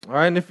All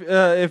right, and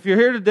if you're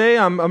here today,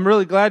 I'm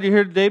really glad you're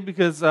here today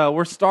because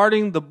we're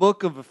starting the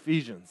book of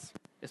Ephesians.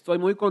 Estoy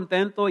muy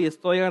contento y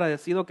estoy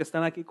agradecido que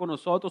están aquí con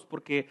nosotros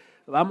porque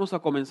vamos a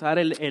comenzar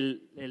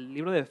el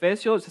libro de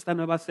Efesios, esta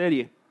nueva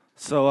serie.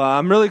 So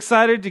I'm really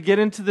excited to get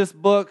into this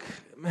book.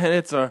 Man,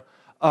 it's a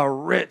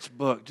rich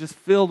book, just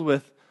filled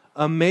with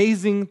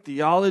amazing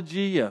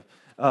theology,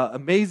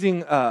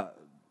 amazing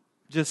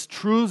just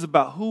truths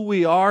about who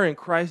we are in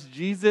Christ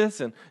Jesus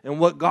and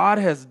what God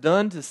has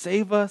done to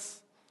save us.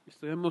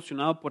 Estoy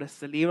emocionado por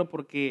este libro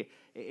porque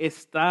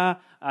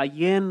está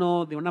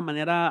lleno de una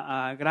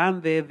manera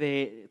grande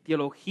de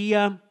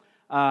teología,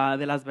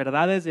 de las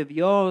verdades de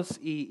Dios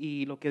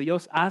y lo que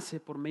Dios hace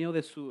por medio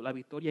de la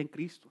victoria en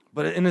Cristo.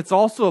 And it's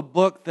also a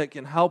book that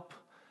can help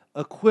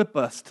equip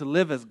us to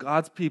live as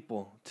God's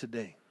people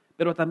today.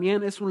 Pero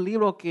también es un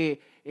libro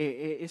que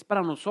es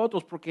para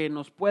nosotros porque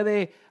nos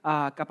puede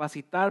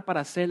capacitar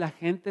para ser la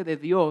gente de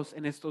Dios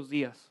en estos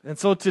días. And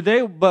so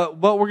today, but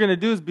what we're going to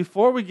do is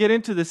before we get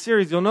into the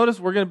series, you'll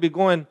notice we're going to be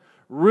going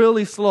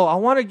really slow. I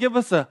want to give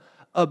us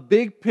a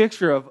big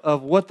picture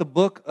of what the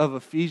book of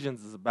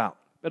Ephesians is about.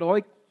 Pero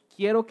hoy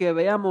quiero que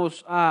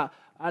veamos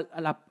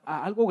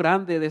algo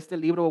grande de este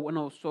libro,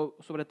 bueno,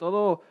 sobre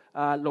todo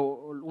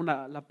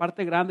la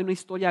parte grande, una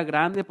historia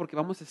grande, porque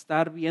vamos a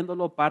estar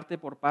viéndolo parte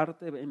por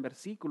parte en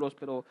versículos,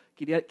 pero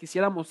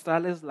quisiera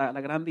mostrarles la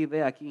grande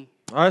idea aquí.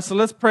 All right, so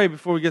let's pray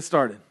before we get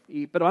started.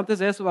 Pero antes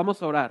de eso vamos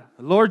a orar.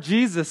 Lord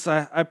Jesus,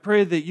 I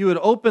pray that you would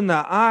open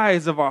the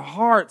eyes of our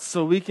hearts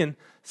so we can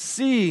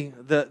see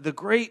the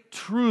great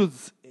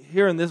truths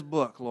here in this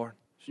book, Lord.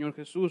 Señor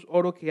Jesús,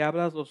 oro que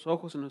abras los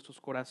ojos en nuestros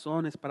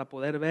corazones para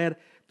poder ver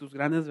tus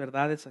grandes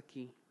verdades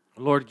aquí.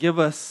 Lord, give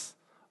us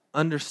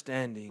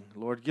understanding.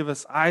 Lord, give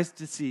us eyes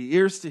to see,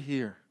 ears to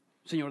hear.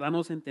 Señor,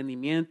 danos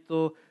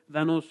entendimiento,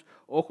 danos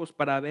ojos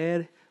para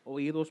ver,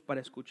 oídos para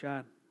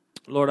escuchar.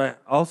 Lord, I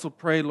also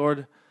pray,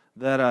 Lord,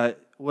 that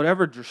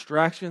whatever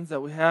distractions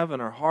that we have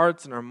in our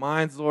hearts and our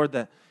minds, Lord,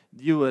 that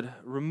you would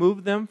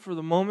remove them for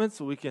the moment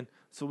so we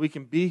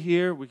can be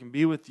here, we can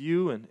be with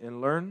you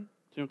and learn.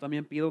 Señor,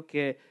 también pido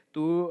que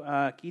tú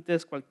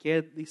quites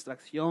cualquier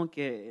distracción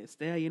que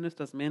esté ahí en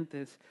nuestras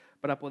mentes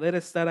para poder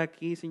estar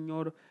aquí,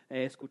 Señor,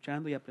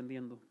 escuchando y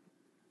aprendiendo.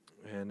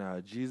 In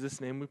Jesus'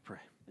 name we pray.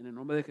 En el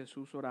nombre de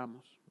Jesús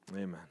oramos.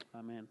 Amen.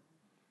 Amén.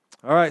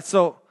 All right,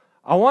 so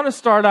I want to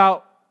start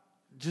out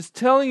just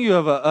telling you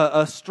of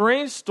a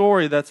strange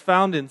story that's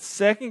found in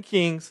 2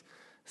 Kings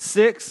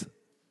 6,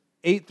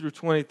 8 through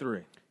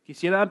 23.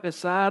 Quisiera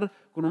empezar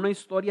con una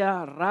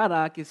historia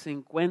rara que se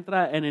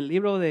encuentra en el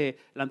libro del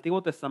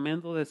Antiguo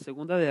Testamento de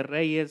Segunda de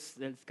Reyes,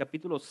 del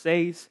capítulo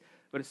 6,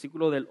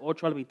 versículo del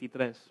 8 al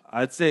 23.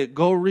 I'd say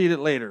go read it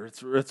later.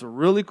 It's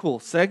really cool.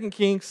 2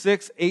 Kings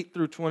 6, 8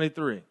 through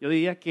 23. Yo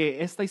diría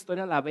que esta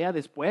historia la vea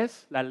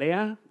después, la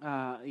lea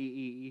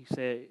y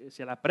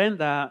se la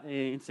aprenda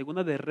en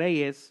Segunda de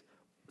Reyes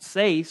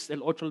 6,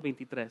 del 8 al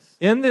 23.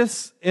 In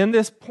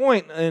this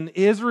point in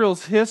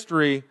Israel's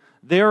history,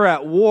 they're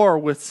at war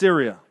with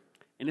Syria.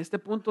 En este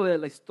punto de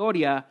la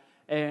historia,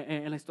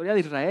 en la historia de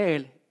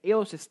Israel,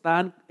 ellos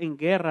están en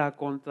guerra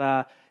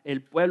contra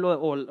el pueblo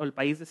o el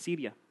país de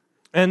Siria.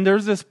 And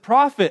there's this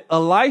prophet,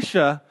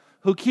 Elisha,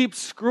 who keeps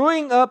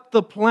screwing up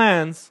the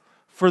plans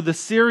for the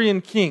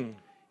Syrian king.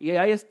 Y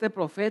hay este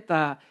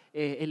profeta,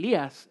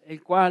 Elías,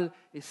 el cual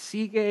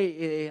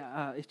sigue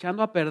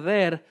echando a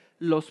perder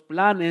los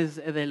planes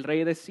del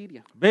rey de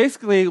Siria.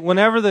 Basically,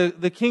 whenever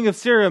the king of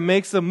Syria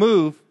makes a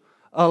move,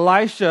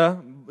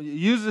 Elisha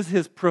uses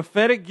his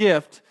prophetic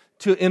gift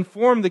to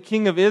inform the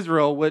king of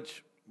Israel,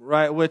 which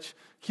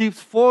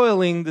keeps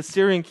foiling the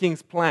Syrian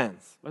king's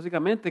plans.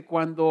 Básicamente,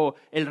 cuando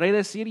el rey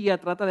de Siria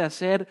trata de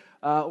hacer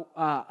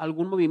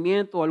algún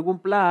movimiento o algún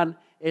plan,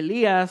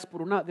 Elías,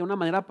 de una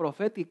manera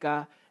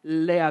profética,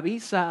 le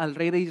avisa al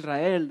rey de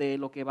Israel de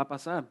lo que va a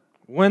pasar.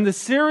 When the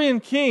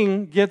Syrian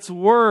king gets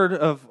word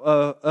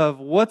of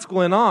what's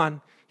going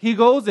on, he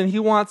goes and he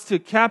wants to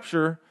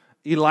capture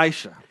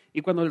Elisha. Y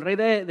cuando el rey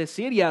de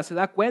Siria se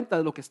da cuenta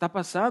de lo que está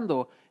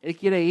pasando, él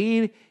quiere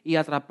ir y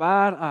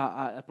atrapar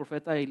al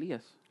profeta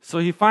Elías. So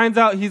he finds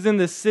out he's in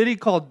this city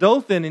called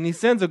Dothan, and he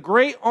sends a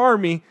great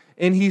army,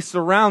 and he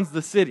surrounds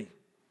the city.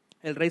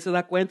 El rey se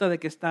da cuenta de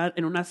que está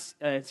en una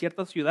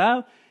cierta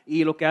ciudad,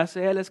 y lo que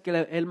hace él es que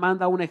él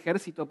manda un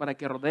ejército para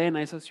que rodeen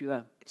a esa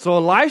ciudad. So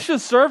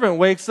Elisha's servant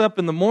wakes up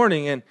in the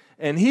morning,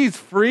 and he's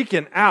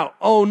freaking out.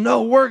 Oh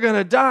no, we're going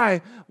to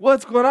die.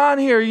 What's going on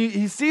here?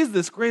 He sees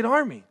this great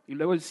army. Y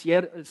luego el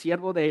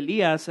siervo de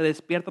Elías se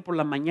despierta por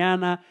la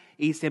mañana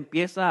y se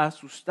empieza a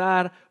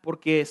asustar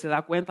porque se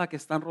da cuenta que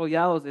están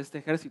rodeados de este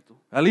ejército.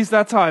 At least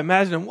that's how I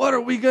imagine him. What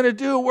are we going to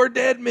do? We're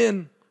dead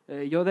men.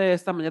 Yo de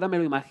esta manera me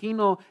lo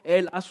imagino,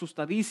 él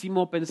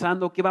asustadísimo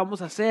pensando, ¿qué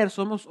vamos a hacer?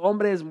 Somos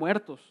hombres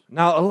muertos.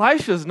 Now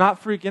Elisha's not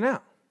freaking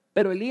out.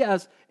 Pero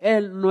Elías,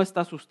 él no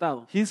está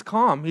asustado. He's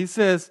calm. He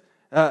says,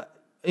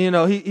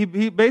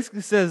 he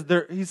basically says,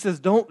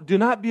 do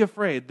not be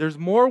afraid. There's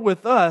more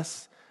with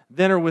us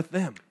than are with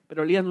them.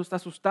 Pero Elías no está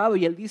asustado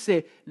y él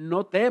dice,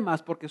 no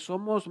temas porque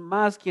somos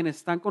más quienes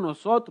están con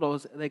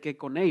nosotros de que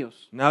con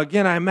ellos. Now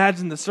again, I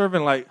imagine the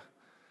servant like,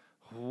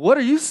 what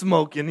are you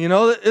smoking? You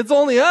know, it's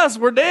only us,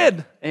 we're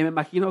dead. Me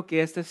imagino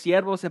que este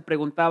siervo se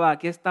preguntaba,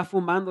 ¿qué está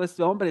fumando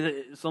este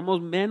hombre?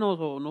 ¿Somos menos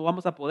o no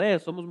vamos a poder?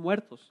 Somos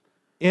muertos.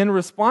 In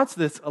response to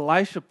this,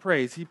 Elisha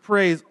prays. He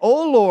prays,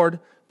 "Oh Lord,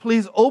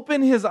 please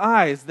open his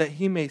eyes that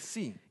he may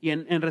see." Y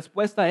en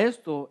respuesta a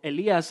esto,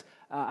 Elías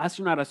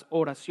hace una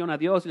oración a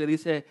Dios y le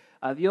dice,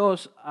 a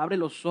Dios, abre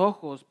los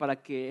ojos para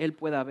que él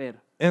pueda ver.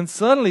 And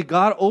suddenly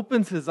God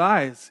opens his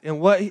eyes,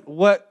 and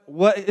what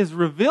is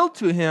revealed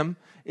to him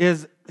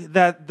is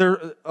that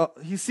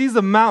he sees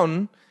a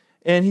mountain,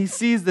 and he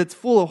sees that's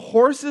full of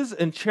horses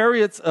and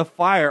chariots of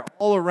fire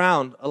all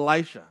around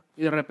Elisha.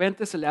 Y de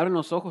repente se le abren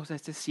los ojos a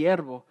este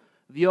siervo.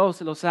 Dios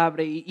se los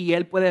abre y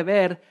él puede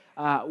ver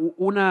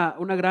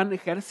una gran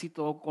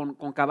ejército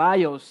con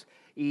caballos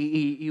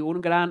y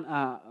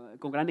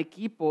con gran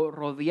equipo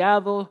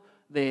rodeado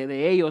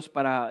de ellos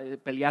para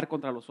pelear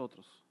contra los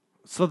otros.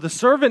 So the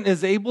servant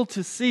is able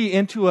to see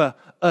into a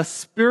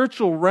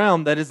spiritual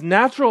realm that his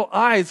natural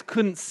eyes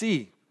couldn't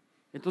see.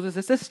 Entonces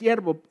este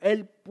siervo,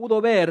 él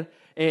pudo ver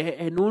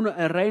en un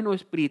reino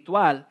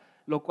espiritual,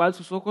 lo cual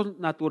sus ojos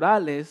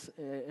naturales,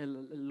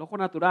 el ojo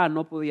natural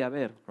no podía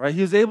ver. Right?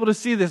 He was able to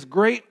see this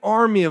great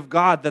army of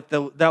God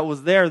that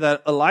was there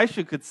that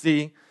Elisha could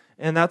see,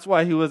 and that's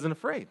why he wasn't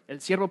afraid. El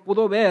siervo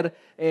pudo ver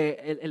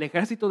el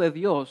ejército de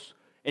Dios,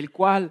 el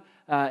cual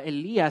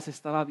Elías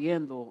estaba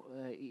viendo,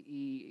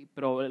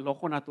 pero el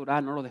ojo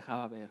natural no lo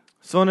dejaba ver.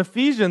 So in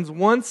Ephesians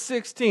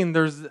 1:16,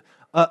 there's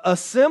a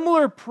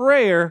similar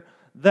prayer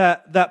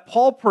that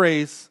Paul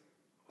prays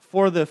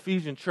for the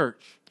Ephesian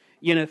church.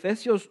 Y en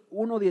Efesios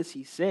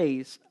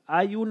 1:16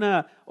 hay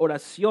una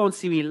oración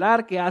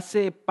similar que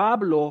hace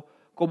Pablo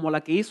como la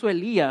que hizo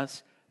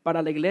Elías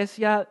para la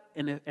iglesia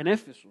en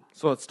Éfeso.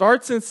 So it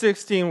starts in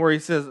 16 where he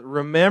says,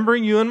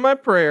 "Remembering you in my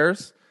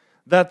prayers,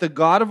 that the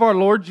God of our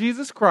Lord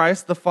Jesus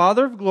Christ, the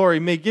Father of glory,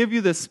 may give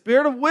you the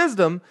spirit of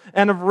wisdom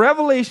and of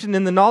revelation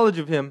in the knowledge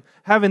of him,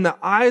 having the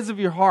eyes of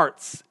your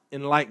hearts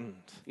enlightened."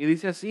 Y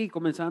dice así,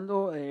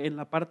 comenzando en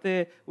la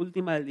parte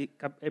última del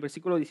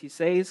versículo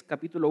 16,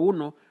 capítulo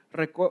 1,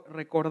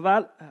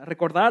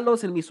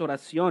 recordarlos en mis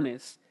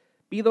oraciones.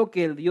 Pido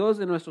que el Dios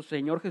de nuestro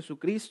Señor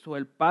Jesucristo,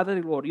 el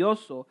Padre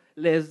glorioso,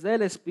 les dé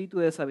el espíritu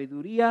de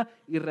sabiduría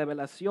y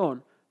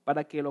revelación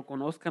para que lo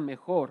conozcan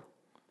mejor.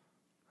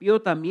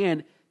 Pido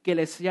también que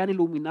les sean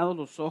iluminados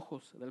los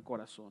ojos del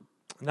corazón.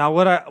 Now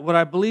what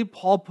I believe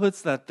Paul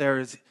puts that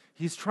there is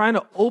he's trying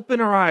to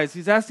open our eyes.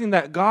 He's asking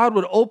that God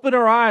would open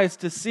our eyes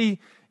to see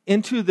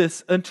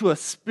into a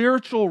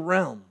spiritual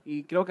realm.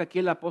 Y creo que aquí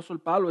el apóstol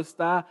Pablo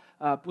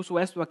puso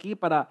esto aquí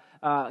para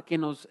que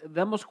nos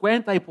demos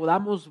cuenta y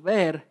podamos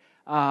ver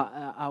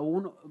a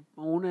un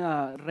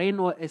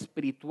reino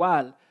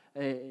espiritual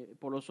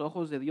por los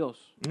ojos de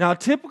Dios. Now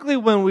typically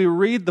when we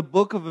read the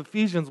book of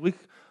Ephesians,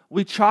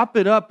 we chop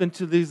it up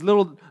into these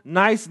little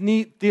nice,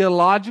 neat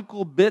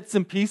theological bits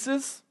and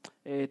pieces.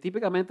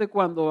 Típicamente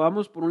cuando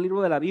vamos por un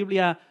libro de la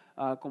Biblia,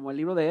 como el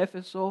libro de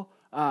Éfeso,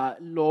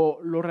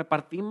 lo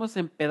repartimos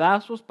en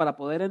pedazos para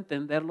poder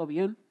entenderlo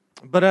bien.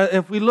 But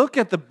if we look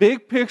at the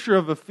big picture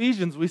of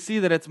Ephesians, we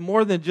see that it's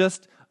more than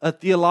just a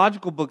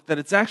theological book, that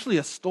it's actually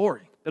a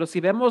story. Pero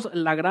si vemos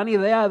la gran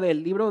idea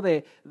del libro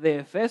de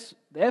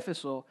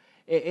Éfeso,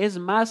 es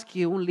más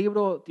que un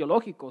libro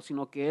teológico,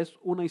 sino que es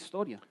una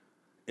historia.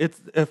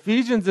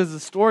 Ephesians is a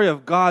story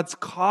of God's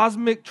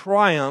cosmic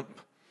triumph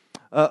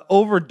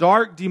over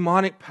dark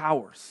demonic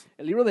powers.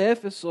 El libro de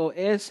Éfeso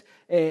es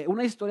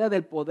una historia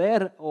del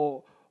poder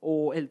o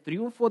el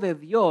triunfo de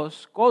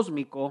Dios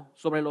cósmico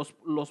sobre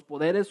los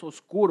poderes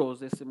oscuros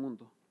de este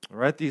mundo.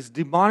 Right? These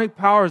demonic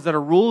powers that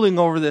are ruling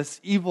over this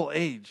evil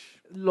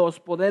age. Los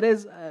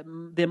poderes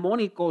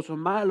demónicos o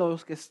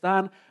malos que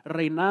están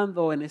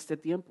reinando en este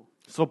tiempo.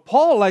 So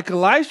Paul, like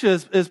Elisha,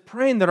 is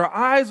praying that our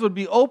eyes would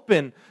be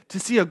open to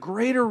see a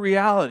greater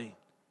reality.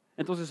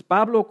 Entonces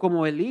Pablo,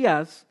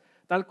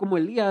 tal como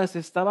Elías,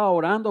 estaba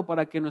orando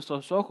para que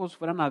nuestros ojos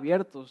fueran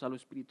abiertos a lo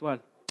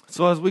espiritual.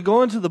 So as we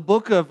go into the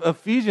book of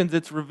Ephesians,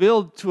 it's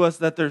revealed to us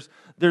that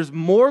there's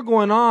more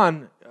going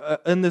on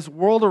in this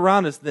world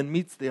around us than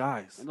meets the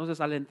eyes. Entonces,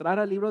 al entrar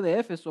al libro de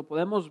Éfeso,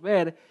 podemos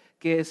ver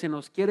que se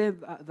nos quiere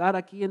dar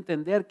aquí a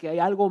entender que hay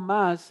algo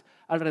más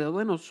alrededor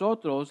de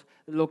nosotros,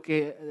 lo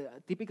que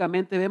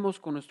típicamente vemos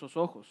con nuestros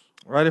ojos.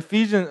 Right,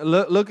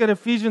 look at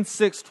Ephesians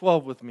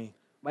 6:12 with me.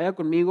 Vaya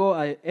conmigo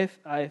a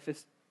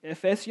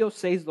Efesios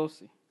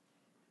 6:12.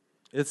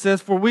 It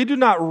says, "For we do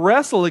not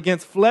wrestle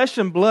against flesh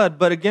and blood,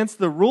 but against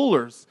the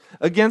rulers,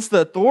 against the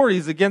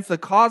authorities, against the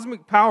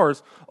cosmic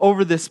powers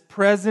over this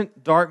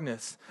present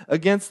darkness,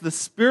 against the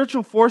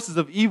spiritual forces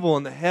of evil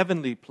in the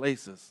heavenly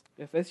places."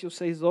 Efesios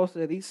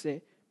 6:12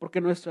 dice, porque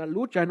nuestra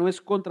lucha no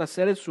es contra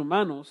seres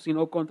humanos,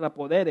 sino contra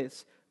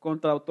poderes,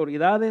 contra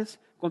autoridades,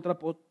 contra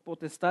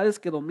potestades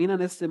que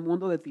dominan este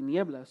mundo de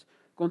tinieblas,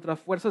 contra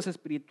fuerzas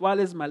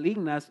espirituales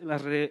malignas en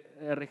las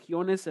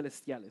regiones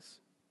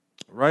celestiales.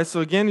 Right, so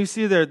again you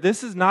see there,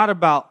 this is not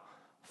about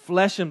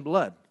flesh and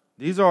blood.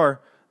 These are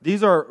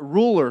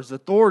rulers,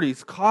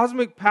 authorities,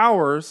 cosmic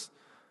powers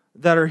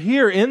that are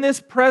here in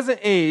this present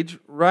age,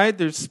 right?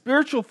 There's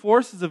spiritual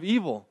forces of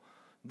evil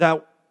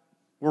that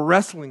we're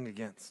wrestling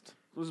against.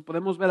 Entonces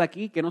podemos ver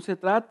aquí que no se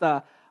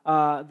trata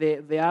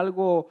de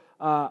algo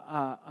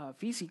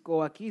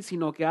físico aquí,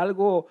 sino que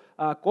algo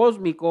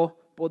cósmico,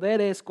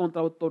 poderes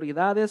contra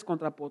autoridades,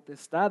 contra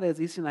potestades,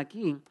 dicen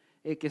aquí,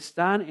 que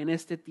están en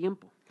este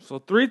tiempo. So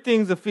 3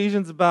 things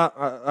Ephesians about,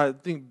 I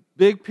think,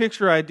 big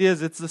picture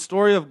ideas. It's the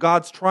story of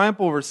God's triumph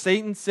over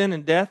Satan, sin,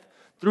 and death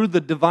through the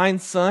divine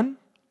Son.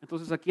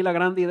 Entonces aquí la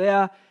gran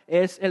idea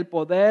es el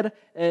poder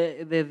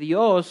de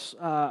Dios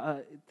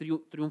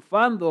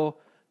triunfando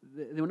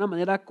de una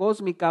manera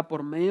cósmica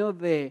por medio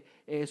de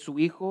su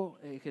Hijo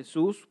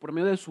Jesús, por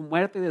medio de su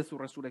muerte y de su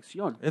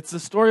resurrección. It's the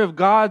story of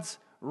God's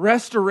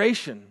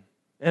restoration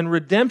and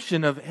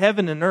redemption of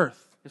heaven and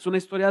earth. Es una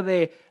historia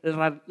de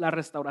la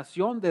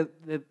restauración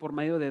por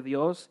medio de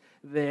Dios,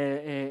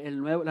 de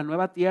la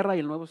nueva tierra y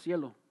el nuevo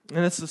cielo.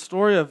 And it's the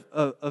story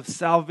of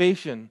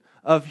salvation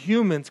of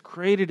humans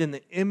created in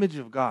the image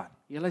of God.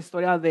 Y es la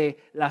historia de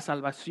la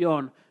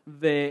salvación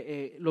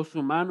de los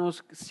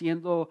humanos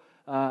siendo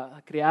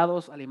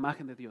creados a la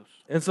imagen de Dios.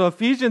 And so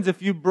Ephesians,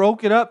 if you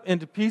broke it up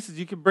into pieces,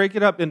 you could break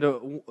it up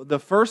into the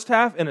first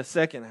half and a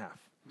second half.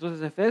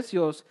 Entonces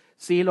Efesios,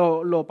 si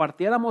lo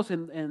partiéramos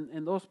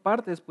en dos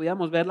partes,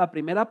 podríamos ver la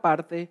primera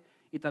parte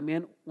y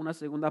también una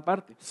segunda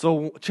parte.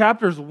 So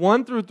chapters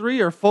 1 through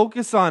 3 are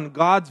focused on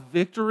God's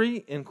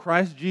victory in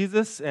Christ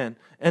Jesus and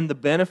the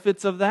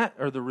benefits of that,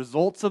 or the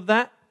results of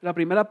that. La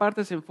primera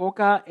parte se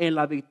enfoca en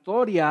la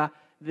victoria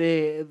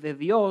de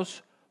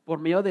Dios por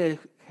medio de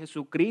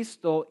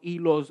Jesucristo y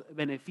los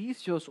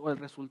beneficios o el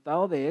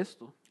resultado de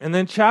esto. And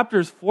then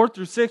chapters 4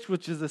 through 6,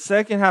 which is the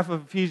second half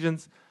of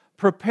Ephesians,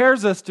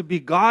 prepares us to be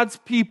God's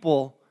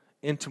people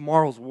in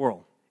tomorrow's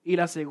world. Y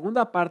la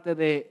segunda parte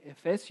de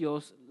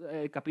Efesios,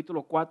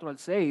 capítulo 4 al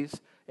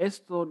 6,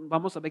 esto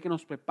vamos a ver que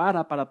nos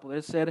prepara para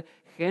poder ser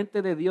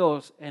gente de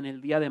Dios en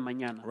el día de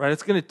mañana. Right,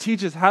 it's going to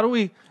teach us how do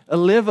we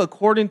live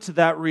according to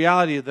that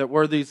reality that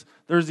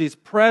there's these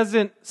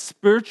present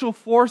spiritual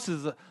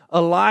forces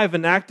alive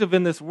and active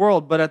in this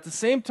world, but at the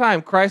same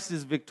time Christ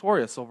is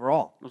victorious over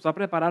all. Nos va a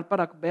preparar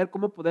para ver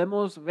cómo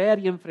podemos ver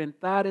y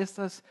enfrentar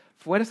estas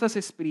fuerzas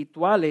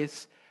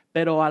espirituales,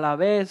 pero a la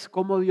vez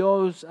cómo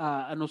Dios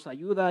nos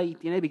ayuda y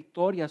tiene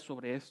victoria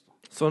sobre esto.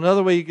 So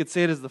another way you could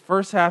say it is the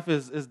first half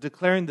is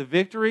declaring the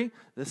victory,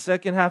 the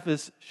second half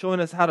is showing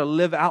us how to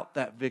live out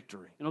that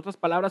victory. En otras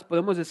palabras,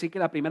 podemos decir que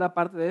la primera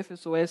parte de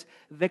Éfeso es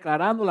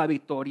declarando la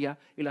victoria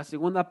y la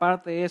segunda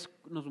parte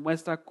nos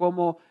muestra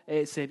cómo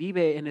se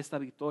vive en esta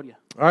victoria.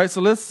 All right,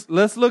 so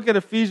let's look at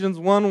Ephesians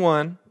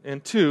 1:1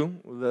 and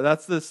 2.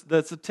 That's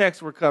the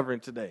text we're covering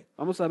today.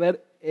 Vamos a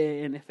ver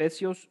en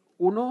Efesios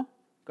 1,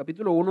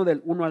 capítulo 1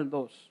 del 1 al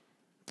 2.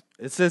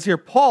 It says here,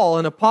 Paul,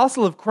 an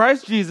apostle of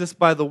Christ Jesus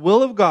by the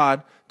will of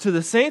God, to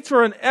the saints who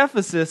are in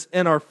Ephesus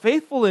and are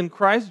faithful in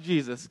Christ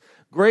Jesus,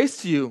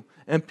 grace to you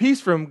and peace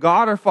from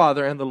God our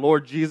Father and the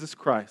Lord Jesus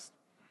Christ.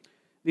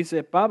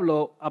 Dice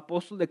Pablo,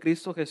 apóstol de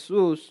Cristo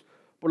Jesús,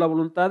 por la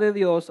voluntad de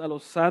Dios a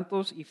los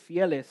santos y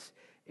fieles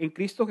en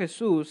Cristo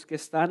Jesús que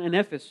están en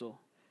Éfeso,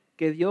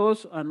 que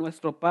Dios a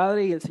nuestro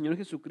Padre y el Señor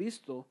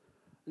Jesucristo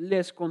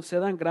les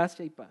concedan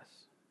gracia y paz.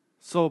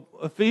 So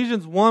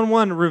Ephesians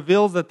 1:1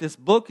 reveals that this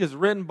book is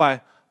written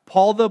by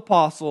Paul the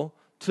apostle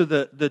to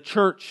the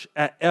church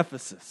at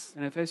Ephesus.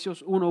 En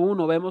Efesios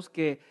 1:1 vemos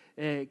que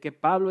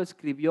Pablo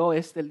escribió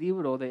este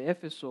libro de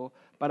Éfeso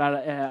para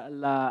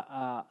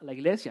la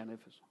iglesia en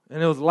Éfeso.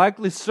 And it was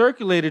likely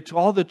circulated to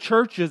all the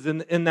churches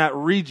in that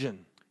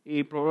region.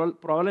 Y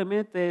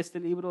probablemente este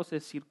libro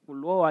se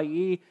circuló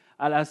allí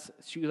a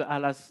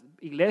las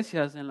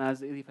iglesias en las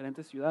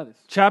diferentes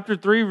ciudades. Chapter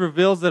 3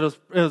 reveals that it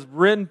was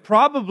written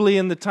probably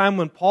in the time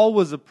when Paul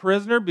was a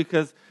prisoner,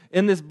 because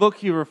in this book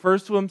he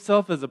refers to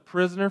himself as a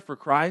prisoner for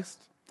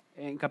Christ.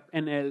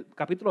 En el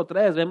capítulo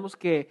 3 vemos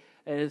que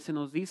se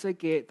nos dice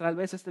que tal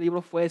vez este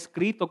libro fue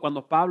escrito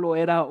cuando Pablo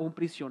era un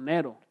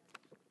prisionero.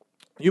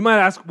 You might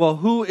ask, well,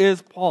 who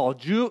is Paul?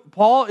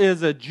 Paul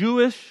is a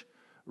Jewish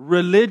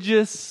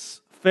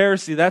religious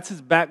Pharisee. That's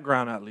his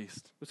background, at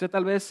least. Usted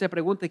tal vez se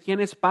pregunte, ¿quién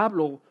es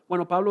Pablo?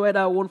 Bueno, Pablo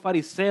era un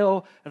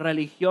fariseo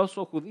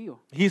religioso judío.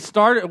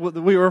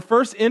 We were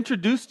first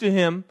introduced to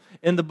him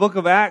in the book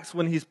of Acts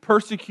when he's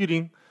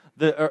persecuting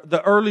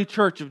the early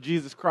church of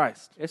Jesus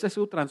Christ. Ese es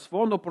su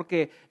trasfondo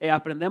porque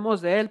aprendemos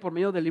de él por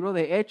medio del libro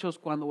de Hechos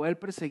cuando él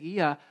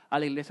perseguía a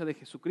la iglesia de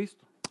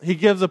Jesucristo. He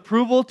gives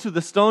approval to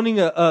the stoning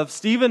of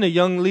Stephen, a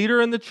young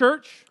leader in the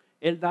church.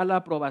 Él da la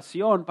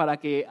aprobación para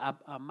que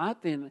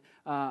maten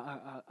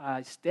a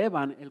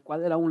Esteban, el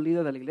cual era un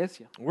líder de la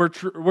iglesia.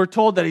 We're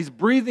told that he's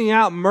breathing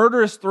out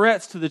murderous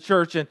threats to the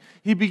church, and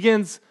he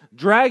begins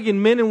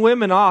dragging men and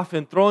women off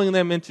and throwing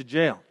them into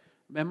jail.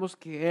 Vemos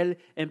que él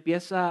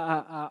empieza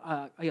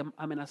a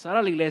amenazar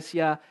a la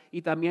iglesia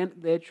y también,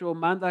 de hecho,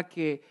 manda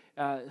que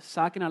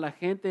saquen a la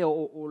gente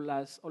o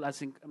las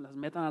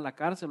metan a la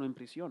cárcel o en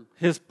prisión.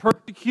 His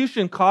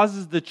persecution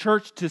causes the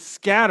church to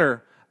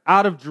scatter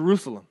out of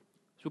Jerusalem.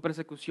 Su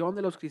persecución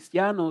de los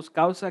cristianos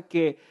causa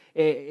que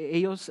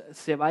ellos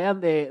se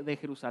vayan de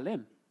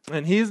Jerusalén.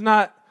 And he's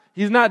not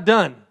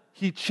done.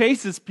 He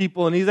chases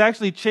people, and he's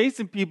actually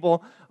chasing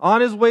people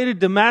on his way to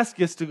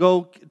Damascus to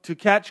go to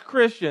catch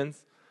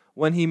Christians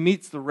when he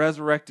meets the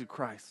resurrected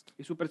Christ.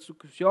 Y su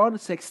persecución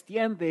se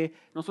extiende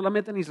no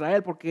solamente en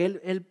Israel, porque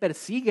él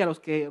persigue a los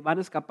que van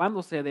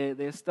escapándose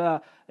de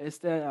esta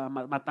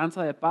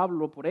matanza de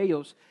Pablo por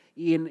ellos.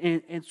 Y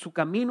en su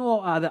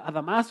camino a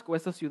Damasco,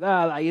 esta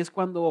ciudad, ahí es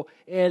cuando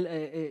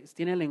él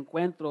tiene el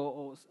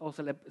encuentro o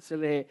se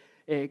le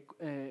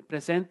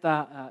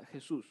presenta a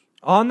Jesús.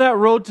 On that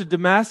road to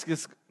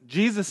Damascus,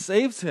 Jesus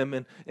saves him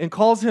and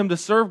calls him to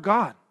serve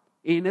God.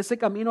 Y en ese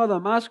camino a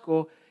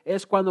Damasco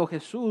es cuando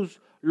Jesús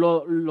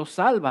lo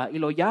salva y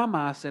lo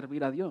llama a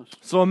servir a Dios.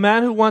 So a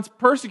man who once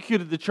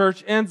persecuted the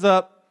church ends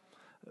up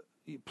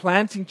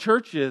planting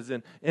churches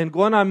and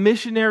going on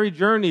missionary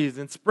journeys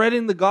and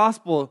spreading the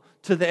gospel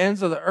to the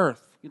ends of the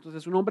earth.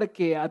 Entonces un hombre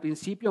que al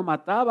principio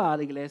mataba a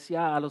la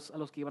iglesia, a los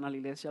que iban a la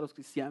iglesia, a los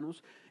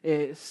cristianos,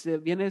 se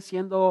viene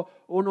siendo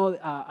uno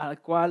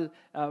al cual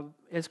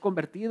es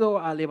convertido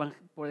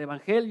por el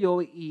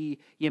evangelio y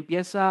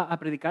empieza a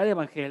predicar el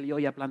evangelio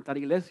y a plantar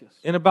iglesias.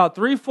 In about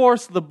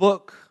 3/4 of the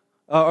book,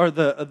 or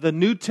the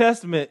New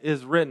Testament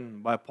is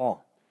written by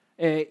Paul.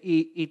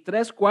 Y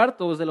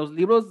 3/4 de los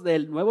libros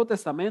del Nuevo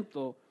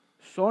Testamento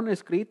son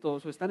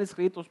escritos o están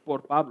escritos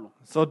por Pablo.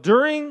 So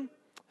during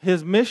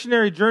his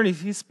missionary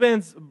journeys, he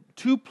spends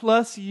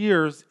 2+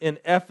 years in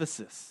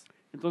Ephesus.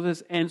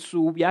 Entonces, en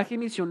su viaje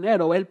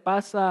misionero, él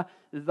pasa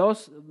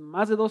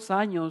más de 2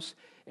 años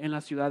en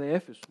la ciudad de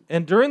Éfeso.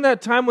 And during that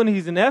time when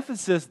he's in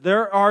Ephesus,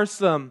 there are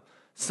some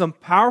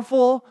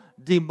powerful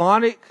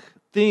demonic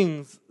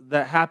things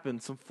that happen,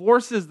 some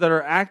forces that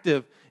are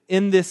active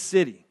in this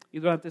city. Y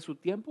durante su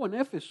tiempo en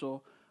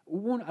Éfeso,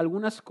 hubo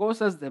algunas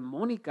cosas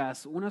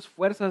demónicas, unas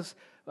fuerzas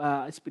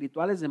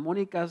espirituales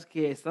demónicas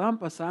que estaban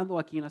pasando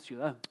aquí en la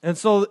ciudad. And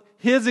so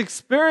his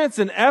experience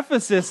in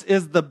Ephesus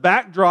is the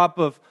backdrop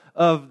of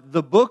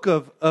the book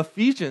of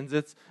Ephesians.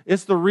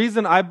 It's the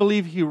reason I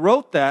believe he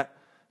wrote that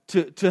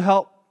to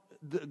help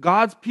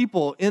God's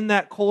people in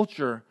that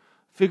culture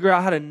figure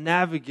out how to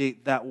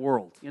navigate that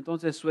world. Y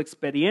entonces su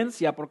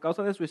experiencia, por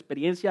causa de su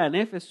experiencia en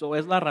Éfeso,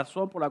 es la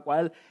razón por la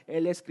cual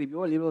él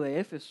escribió el libro de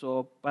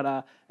Éfeso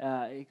para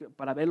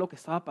ver lo que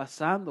estaba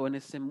pasando en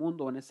ese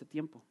mundo, en ese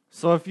tiempo.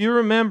 So if you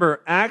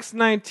remember Acts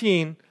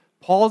 19,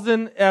 Paul's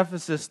in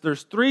Ephesus.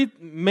 There's 3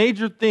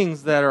 major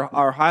things that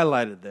are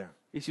highlighted there.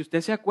 Y si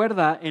usted se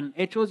acuerda, en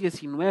Hechos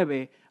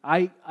 19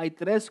 hay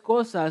 3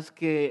 cosas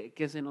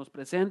que se nos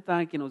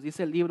presentan, que nos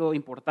dice el libro,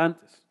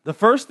 importantes. The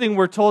first thing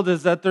we're told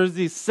is that there's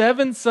these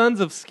 7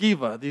 sons of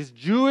Sceva, these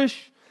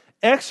Jewish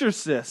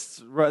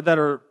exorcists that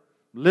are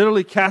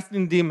literally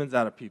casting demons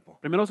out of people.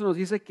 Primero se nos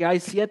dice que hay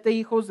 7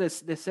 hijos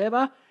de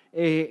Seba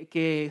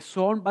que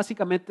son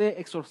básicamente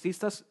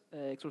exorcistas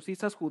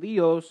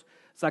judíos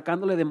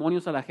sacándole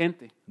demonios a la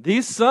gente.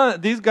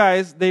 These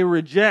guys, they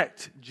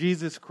reject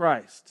Jesus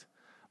Christ,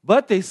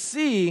 but they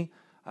see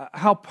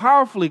how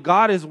powerfully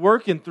God is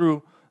working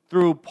through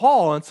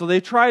Paul, and so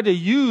they try to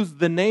use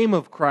the name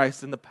of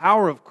Christ and the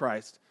power of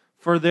Christ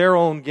for their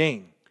own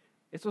gain.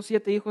 Estos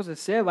 7 hijos de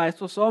Seba,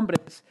 estos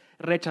hombres,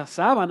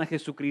 rechazaban a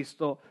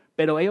Jesucristo,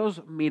 pero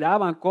ellos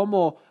miraban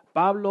cómo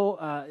Pablo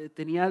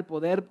tenía el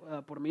poder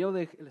por medio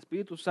del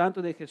Espíritu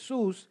Santo de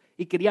Jesús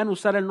y querían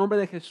usar el nombre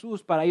de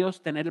Jesús para ellos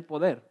tener el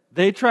poder.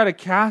 They try to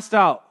cast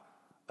out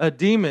a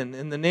demon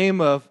in the name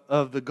of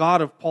the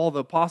God of Paul the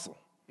Apostle.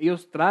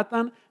 Ellos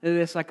tratan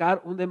de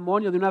sacar un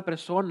demonio de una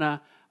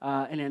persona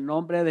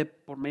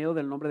por medio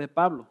del nombre de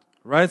Pablo.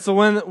 Right? So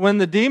when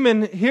the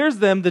demon hears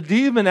them, the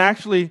demon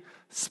actually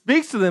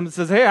speaks to them and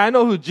says, "Hey, I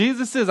know who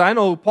Jesus is, I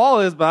know who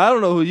Paul is, but I don't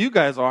know who you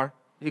guys are."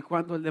 Y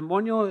cuando el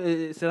demonio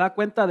se da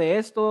cuenta de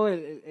esto,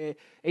 le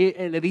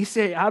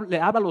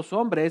habla a los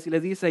hombres y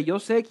les dice, yo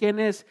sé quién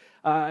es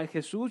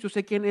Jesús, yo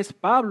sé quién es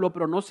Pablo,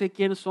 pero no sé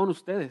quién son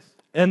ustedes.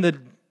 And the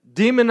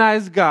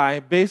demonized guy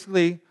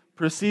basically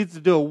proceeds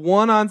to do a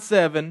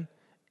 1-on-7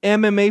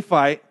 MMA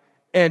fight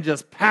and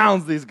just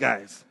pounds these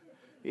guys.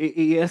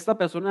 Y esta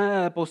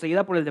persona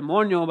poseída por el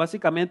demonio,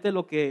 básicamente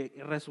lo que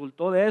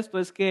resultó de esto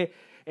es que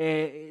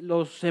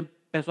los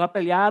empezó a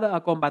pelear,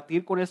 a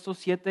combatir con estos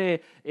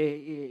 7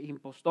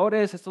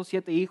 impostores, estos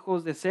 7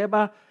 hijos de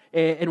Seba,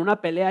 en una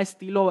pelea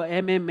estilo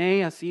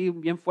MMA, así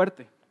bien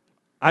fuerte.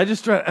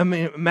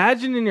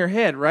 Imagine in your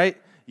head, right?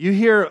 You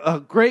hear a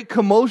great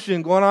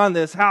commotion going on in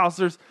this house.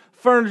 There's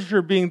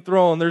furniture being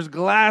thrown. There's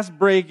glass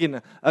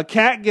breaking. A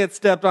cat gets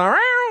stepped on.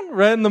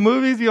 Right in the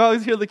movies, you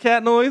always hear the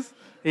cat noise.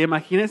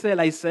 Imagínense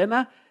la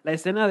escena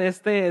de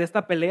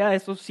esta pelea de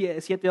estos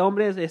 7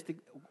 hombres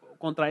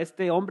contra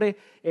este hombre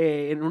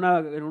en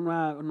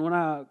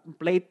un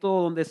pleito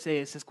donde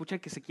se escucha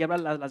que se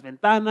quiebran las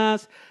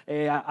ventanas,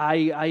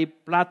 hay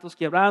platos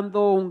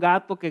quebrando, un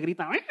gato que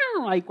grita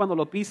ahí cuando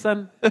lo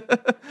pisan.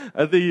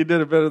 I think you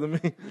did it better than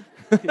me.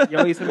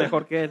 Yo hice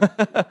mejor que él.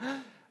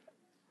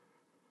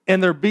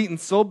 And they're beaten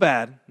so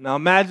bad. Now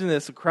imagine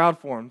this, a crowd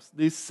forms.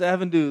 These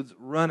 7 dudes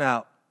run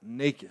out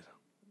naked.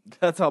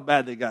 That's how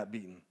bad they got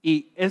beaten.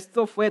 Y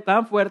esto fue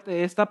tan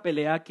fuerte, esta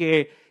pelea,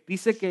 que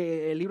dice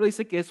que el libro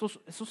dice que esos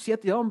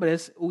 7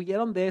 hombres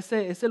huyeron de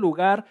ese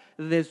lugar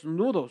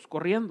desnudos,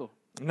 corriendo.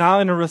 Now,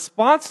 in a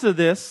response to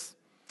this,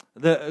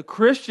 the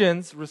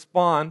Christians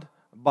respond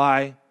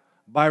by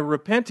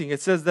repenting.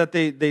 It says that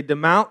they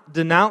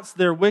denounce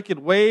their wicked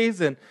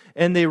ways and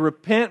they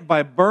repent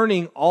by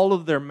burning all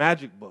of their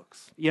magic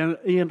books. Y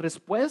en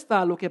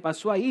respuesta a lo que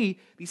pasó ahí,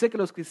 dice que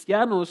los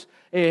cristianos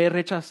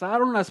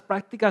rechazaron las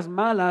prácticas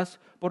malas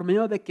por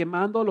medio de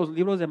quemando los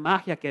libros de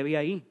magia que había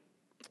ahí.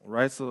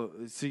 Right? So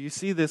you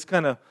see this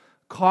kind of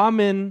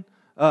common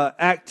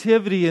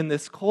activity in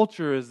this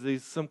culture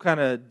is some kind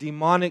of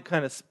demonic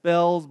kind of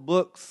spells,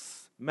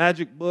 books,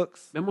 magic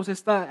books. Vemos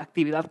esta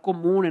actividad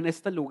común en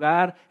este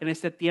lugar, en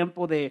este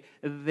tiempo de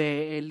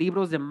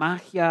libros de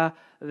magia,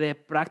 de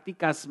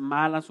prácticas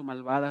malas o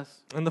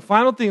malvadas. And the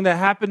final thing that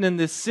happened in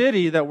this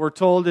city that we're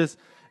told is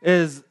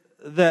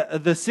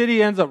that the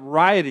city ends up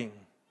rioting.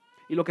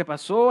 Y lo que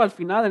pasó al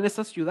final en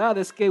esta ciudad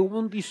es que hubo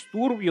un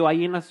disturbio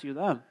ahí en la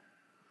ciudad.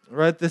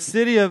 Right? The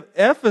city of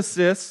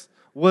Ephesus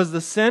was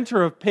the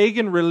center of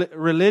pagan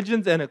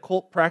religions and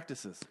occult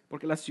practices.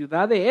 Porque la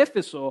ciudad de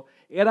Éfeso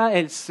era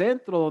el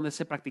centro donde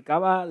se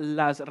practicaban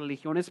las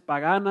religiones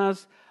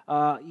paganas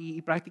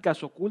y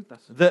prácticas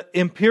ocultas. The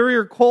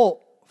imperial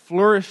cult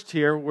flourished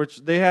here,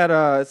 which they had,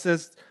 it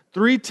says,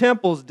 3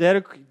 temples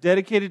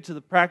dedicated to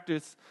the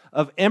practice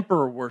of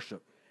emperor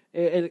worship.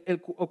 El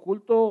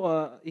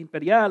oculto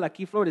imperial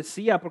aquí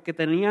florecía porque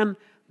tenían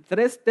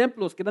 3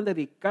 templos que eran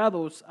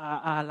dedicados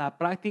a la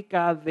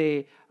práctica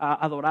de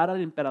adorar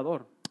al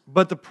emperador.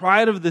 But the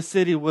pride of the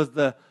city was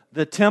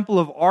the temple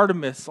of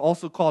Artemis,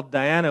 also called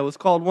Diana. It was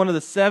called one of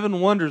the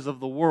 7 wonders of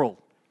the world.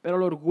 Pero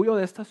el orgullo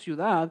de esta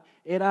ciudad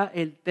era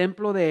el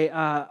templo de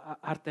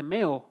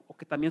Artemeo, o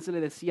que también se le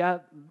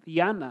decía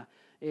Diana.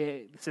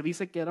 Se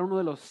dice que era uno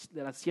de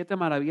las 7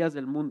 maravillas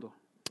del mundo.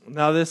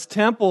 Now this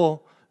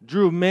temple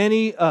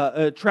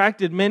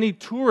attracted many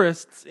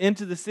tourists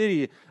into the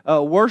city,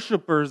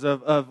 worshipers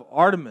of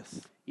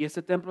Artemis. Y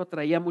este templo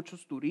traía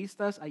muchos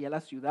turistas allá a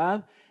la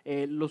ciudad,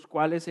 los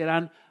cuales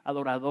eran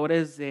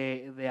adoradores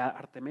de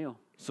Artemeo.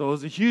 So it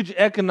was a huge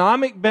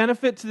economic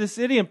benefit to the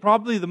city and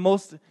probably the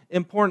most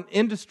important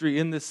industry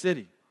in this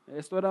city.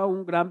 Esto era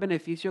un gran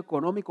beneficio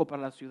económico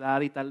para la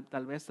ciudad y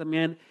tal vez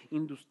también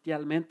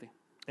industrialmente.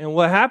 And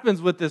what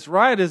happens with this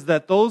riot is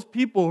that those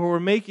people who were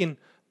making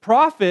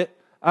profit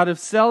out of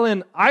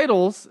selling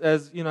idols,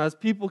 as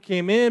people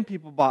came in,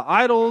 people bought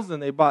idols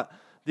and they bought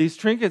these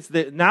trinkets.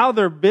 Now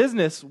their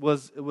business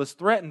was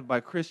threatened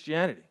by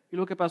Christianity. Y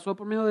lo que pasó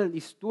por medio del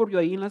disturbio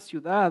ahí en la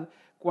ciudad,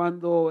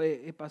 cuando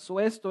pasó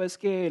esto, es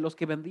que los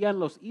que vendían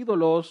los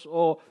ídolos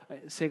o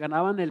se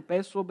ganaban el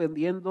peso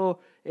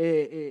vendiendo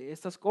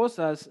estas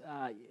cosas,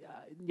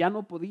 ya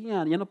no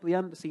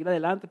podían seguir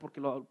adelante por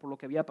lo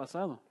que había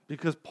pasado.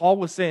 Because Paul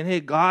was saying, hey,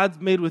 gods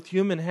made with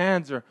human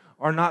hands are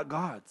not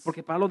gods.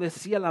 Porque Pablo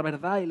decía la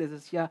verdad y les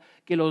decía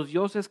que los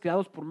dioses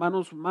creados por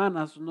manos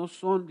humanas no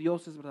son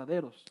dioses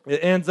verdaderos. It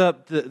ends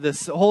up, the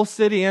whole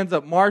city ends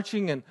up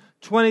marching and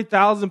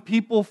 20,000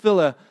 people fill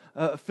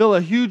a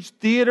huge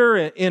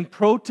theater in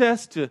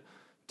protest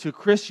to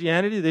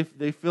Christianity.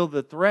 They feel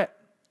the threat.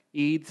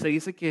 Y se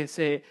dice que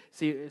se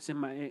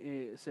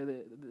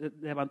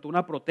levantó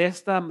una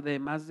protesta de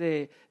más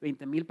de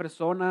 20,000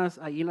 personas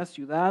ahí en la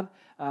ciudad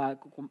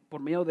por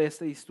medio de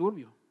este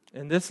disturbio.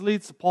 And this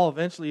leads to Paul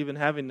eventually even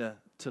having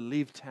to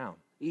leave town.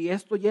 Y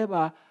esto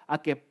lleva a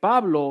que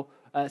Pablo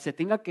se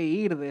tenga que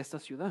ir de esta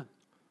ciudad.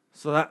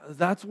 So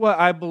that's what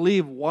I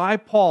believe why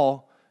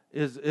Paul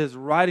is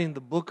writing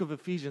the book of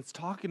Ephesians,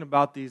 talking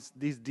about these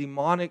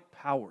demonic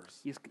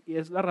powers. Y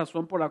es la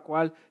razón por la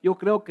cual yo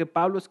creo que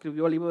Pablo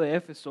escribió el libro de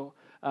Éfeso,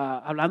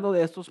 hablando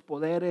de estos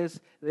poderes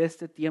de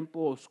este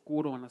tiempo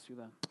oscuro en la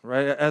ciudad.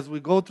 Right? As we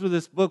go through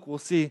this book, we'll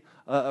see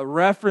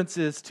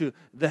references to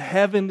the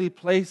heavenly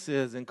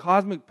places and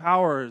cosmic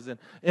powers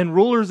and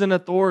rulers and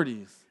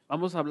authorities.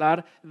 Vamos a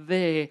hablar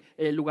de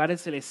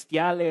lugares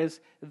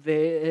celestiales,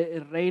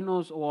 de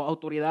reinos o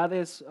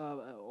autoridades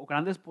o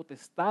grandes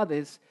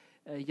potestades,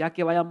 ya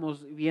que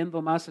vayamos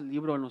viendo más el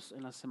libro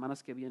en las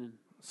semanas que vienen.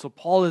 So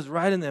Paul is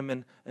writing them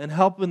and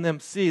helping them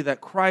see that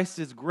Christ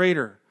is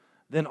greater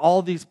than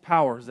all these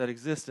powers that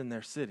exist in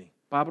their city.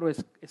 Pablo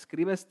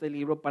escribe este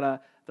libro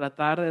para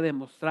tratar de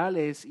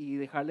demostrarles y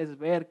dejarles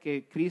ver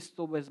que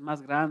Cristo es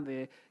más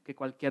grande que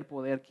cualquier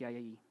poder que hay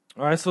allí.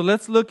 All right, so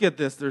let's look at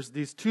this. There's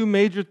these 2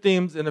 major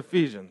themes in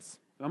Ephesians.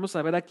 Vamos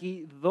a ver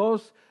aquí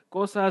 2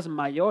 cosas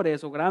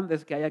mayores o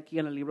grandes que hay aquí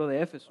en el libro de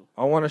Éfeso.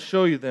 I want to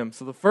show you them.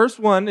 So the first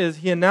one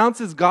is he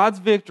announces God's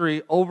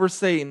victory over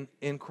Satan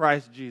in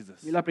Christ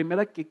Jesus. Y la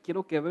primera que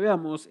quiero que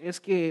veamos es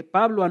que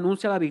Pablo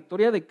anuncia la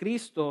victoria de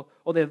Cristo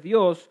o de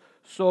Dios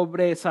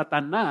sobre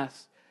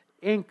Satanás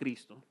en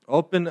Cristo.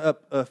 Open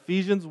up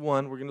Ephesians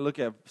 1. We're going to look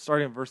at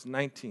starting in verse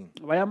 19.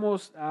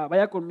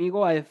 Vaya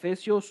conmigo a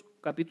Efesios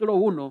capítulo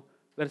 1,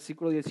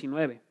 versículo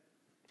 19.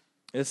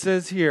 It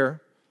says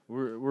here,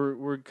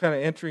 we're kind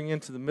of entering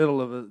into the middle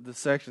of the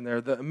section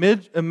there. The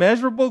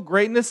immeasurable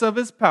greatness of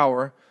his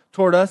power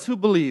toward us who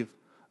believe,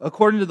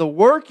 according to the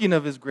working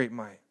of his great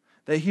might,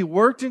 that he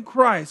worked in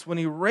Christ when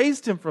he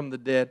raised him from the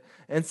dead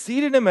and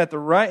seated him at the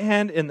right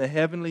hand in the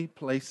heavenly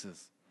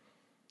places.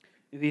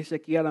 Y dice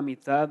aquí a la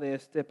mitad de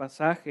este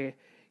pasaje,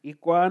 y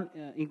cuán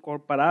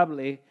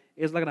incomparable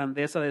es la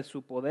grandeza de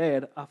su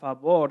poder a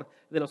favor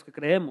de los que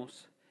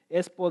creemos.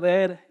 Ese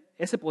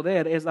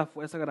poder es la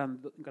fuerza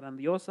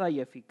grandiosa y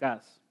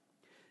eficaz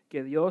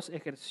que Dios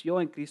ejerció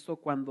en Cristo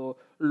cuando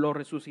lo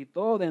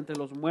resucitó de entre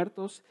los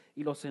muertos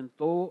y lo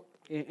sentó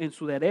en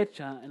su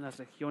derecha en las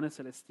regiones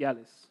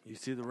celestiales. You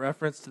see the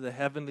reference to the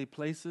heavenly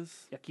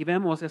places? Y aquí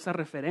vemos esa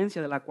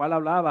referencia de la cual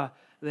hablaba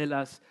de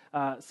los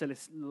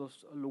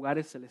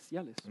lugares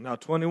celestiales. Now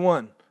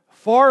 21.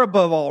 Far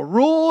above all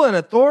rule and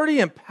authority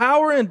and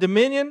power and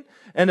dominion,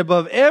 and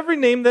above every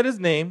name that is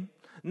named,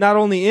 not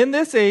only in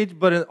this age,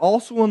 but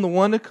also in the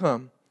one to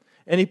come.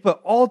 And he put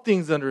all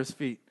things under his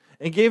feet,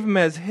 and gave him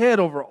as head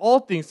over all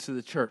things to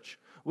the church,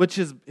 which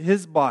is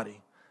his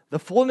body, the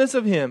fullness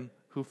of him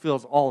who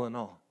fills all in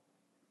all.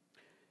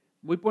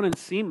 Muy por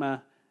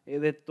encima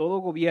de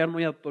todo gobierno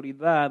y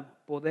autoridad,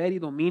 poder y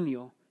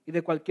dominio, y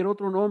de cualquier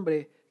otro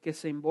nombre que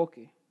se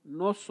invoque,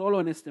 no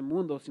solo en este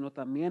mundo, sino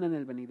también en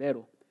el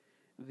venidero.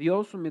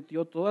 Dios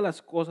sometió todas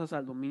las cosas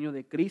al dominio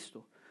de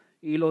Cristo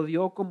y lo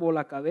dio como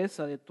la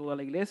cabeza de toda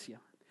la iglesia.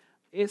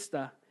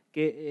 Esta,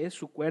 que es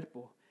su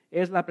cuerpo,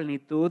 es la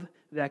plenitud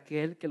de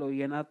aquel que lo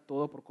llena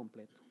todo por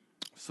completo.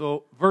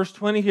 So verse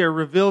 20 here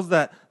reveals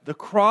that the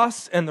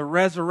cross and the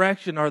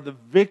resurrection are the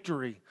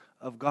victory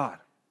of God.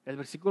 El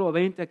versículo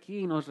 20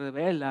 aquí nos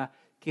revela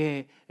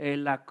que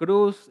la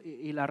cruz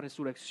y la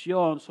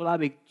resurrección son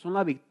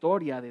la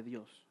victoria de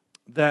Dios.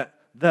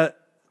 That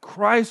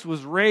Christ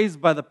was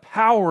raised by the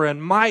power and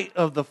might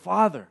of the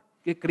Father.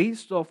 Que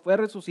Cristo fue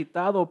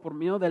resucitado por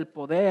medio del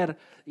poder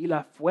y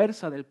la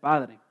fuerza del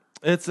Padre.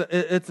 It's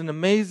an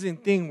amazing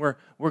thing where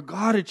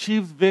God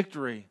achieves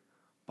victory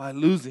by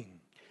losing.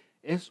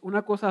 Es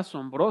una cosa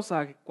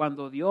asombrosa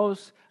cuando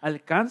Dios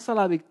alcanza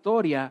la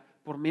victoria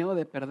por medio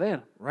de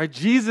perder. Right?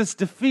 Jesus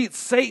defeats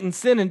Satan,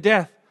 sin, and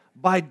death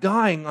by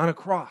dying on a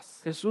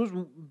cross. Jesús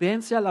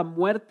vence a la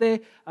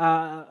muerte,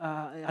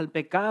 al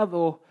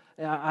pecado,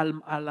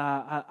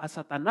 a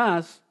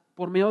Satanás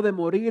por medio de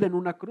morir en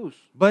una cruz.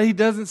 But he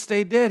doesn't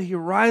stay dead. He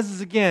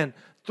rises again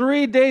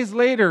 3 days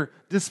later,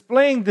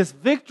 displaying this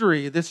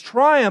victory, this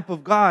triumph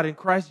of God in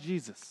Christ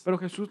Jesus. Pero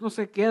Jesús no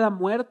se queda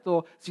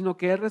muerto, sino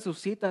que Él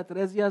resucita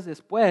 3 días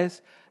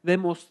después,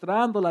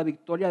 demostrando la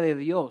victoria de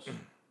Dios.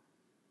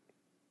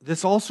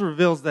 This also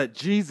reveals that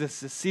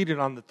Jesus is seated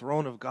on the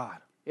throne of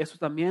God. Eso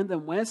también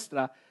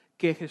demuestra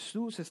que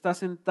Jesús está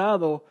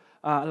sentado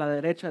a la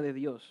derecha de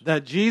Dios.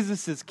 That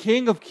Jesus is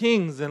King of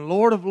kings and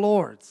Lord of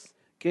lords.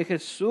 Que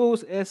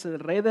Jesús es el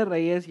Rey de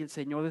Reyes y el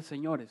Señor de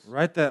Señores.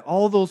 Right? That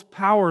all those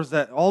powers,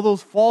 that all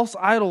those false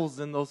idols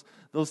and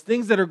those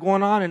things that are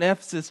going on in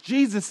Ephesus,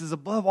 Jesus is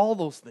above all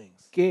those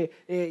things. Que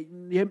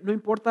no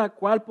importa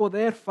cuál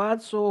poder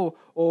falso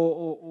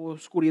o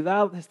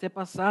oscuridad esté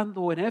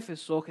pasando en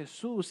Éfeso,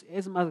 Jesús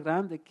es más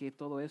grande que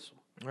todo eso.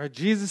 Right?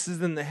 Jesus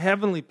is in the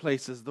heavenly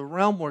places, the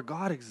realm where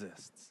God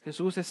exists.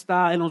 Jesús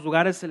está en los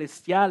lugares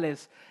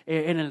celestiales,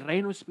 en el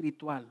reino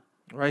espiritual.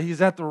 Right?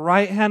 He's at the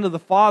right hand of the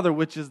Father,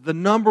 which is the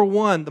number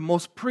one, the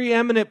most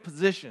preeminent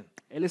position.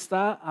 Él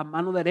está a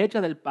mano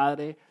derecha del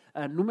Padre,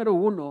 número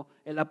uno,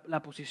 en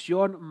la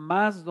posición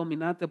más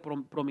dominante,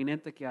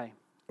 prominente que hay.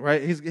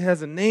 Right? He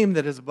has a name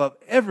that is above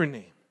every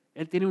name.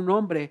 Él tiene un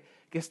nombre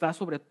que está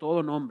sobre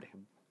todo nombre.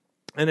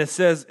 And it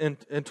says in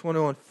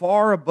 21,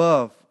 far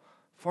above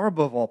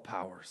all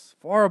powers,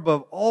 far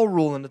above all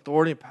rule and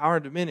authority and power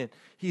and dominion.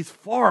 He's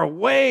far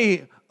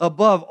away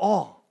above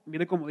all.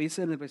 Mire como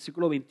dice en el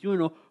versículo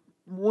 21,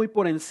 muy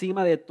por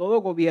encima de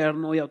todo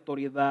gobierno y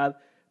autoridad,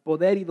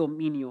 poder y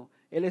dominio.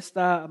 Él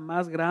está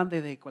más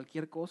grande de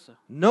cualquier cosa.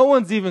 No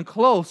one's even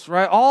close,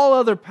 right? All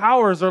other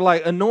powers are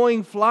like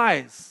annoying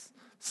flies,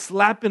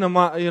 slapping them,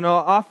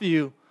 off of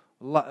you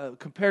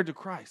compared to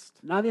Christ.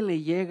 Nadie le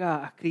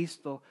llega a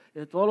Cristo.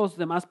 Todos los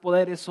demás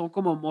poderes son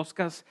como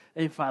moscas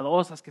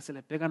enfadosas que se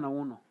le pegan a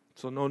uno.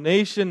 So no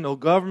nation, no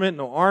government,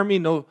 no army,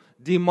 no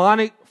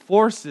demonic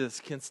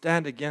forces can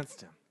stand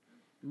against him.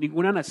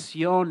 Ninguna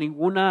nación,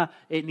 ningún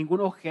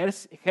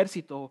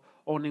ejército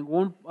o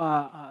ningún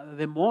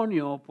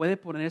demonio puede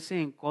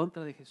ponerse en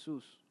contra de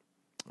Jesús.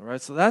 All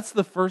right, so that's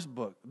the first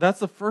book. That's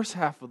the first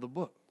half of the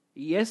book.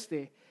 Y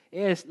esta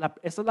es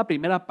la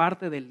primera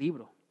parte del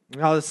libro.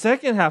 Now the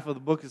second half of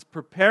the book is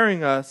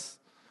preparing us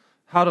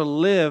how to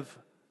live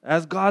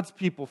as God's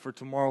people for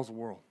tomorrow's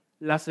world.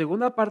 La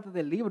segunda parte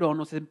del libro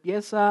nos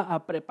empieza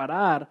a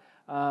preparar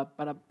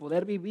para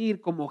poder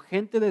vivir como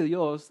gente de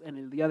Dios en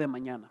el día de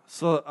mañana.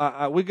 So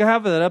we can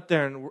have that up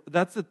there, and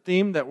that's the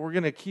theme that we're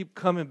going to keep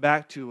coming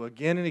back to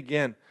again and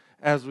again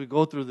as we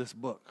go through this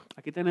book.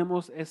 Aquí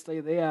tenemos esta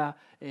idea,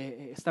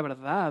 esta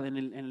verdad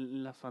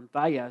en las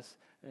pantallas,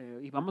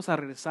 y vamos a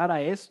regresar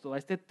a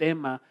este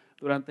tema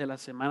durante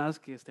las semanas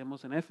que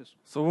estemos en Éfeso.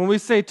 So when we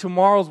say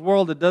tomorrow's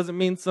world, it doesn't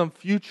mean some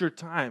future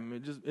time.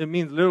 It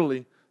means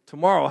literally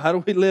tomorrow. How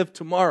do we live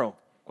tomorrow?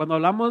 Cuando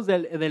hablamos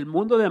del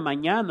mundo de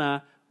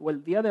mañana, o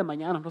el día de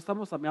mañana. No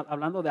estamos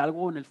hablando de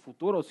algo en el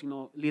futuro,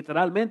 sino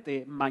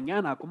literalmente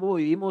mañana, cómo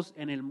vivimos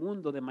en el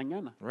mundo de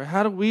mañana. Right?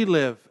 How do we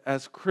live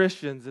as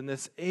Christians in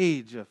this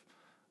age of,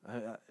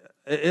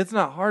 it's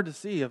not hard to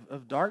see,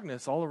 of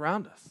darkness all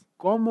around us.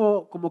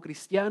 Cómo como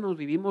cristianos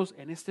vivimos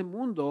en este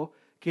mundo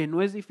que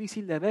no es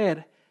difícil de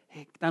ver,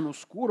 tan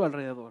oscuro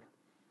alrededor.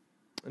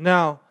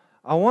 Now,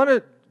 I want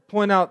to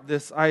point out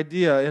this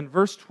idea. In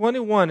verse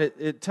 21,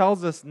 it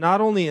tells us not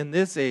only in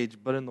this age,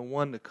 but in the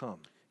one to come.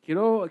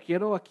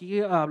 Quiero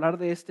aquí hablar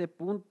de este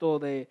punto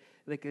de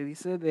que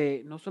dice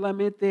de no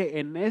solamente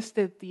en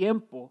este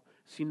tiempo,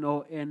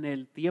 sino en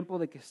el tiempo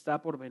de que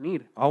está por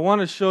venir. I want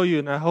to show you,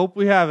 and I hope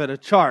we have it, a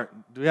chart.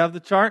 Do we have the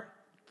chart?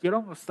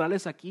 Quiero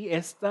mostrarles aquí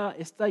esta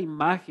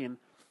imagen,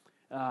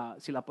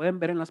 si la pueden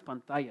ver en las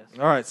pantallas.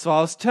 All right, so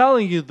I was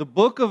telling you, the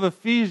book of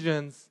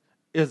Ephesians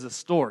is a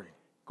story.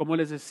 Como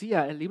les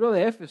decía, el libro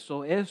de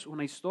Éfeso es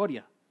una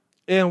historia.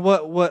 And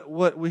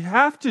what we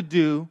have to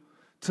do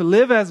to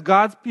live as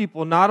God's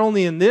people, not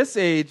only in this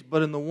age,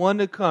 but in the one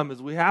to come,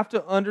 is we have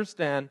to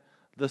understand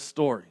the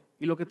story.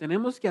 Y lo que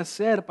tenemos que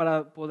hacer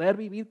para poder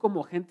vivir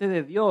como gente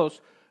de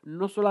Dios,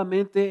 no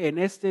solamente en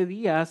este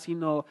día,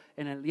 sino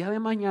en el día de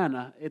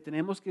mañana,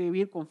 tenemos que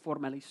vivir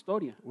conforme a la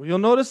historia. Well, you'll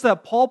notice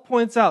that Paul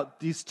points out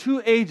these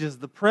two ages,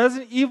 the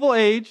present evil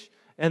age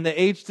and the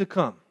age to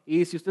come.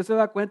 Y si usted se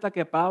da cuenta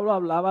que Pablo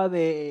hablaba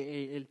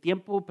de el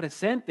tiempo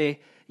presente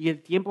y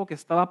el tiempo que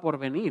estaba por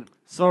venir.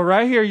 So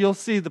right here you'll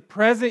see the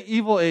present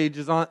evil age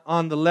is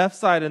on the left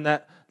side in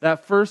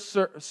that first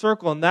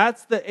circle, and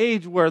that's the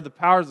age where the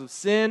powers of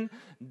sin,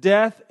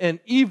 death,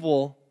 and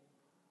evil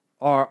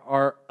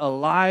are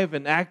alive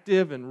and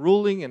active and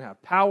ruling and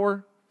have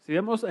power. Si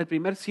vemos el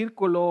primer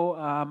círculo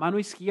a mano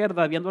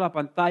izquierda viendo la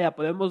pantalla,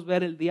 podemos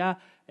ver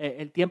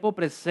el tiempo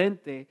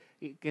presente,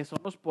 que son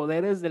los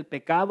poderes del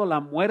pecado, la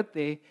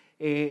muerte,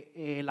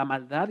 la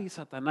maldad y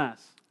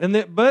Satanás.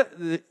 But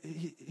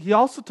he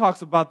also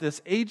talks about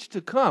this age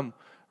to come,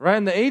 right?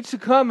 And the age to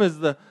come is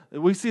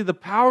we see the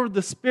power of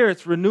the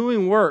spirits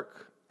renewing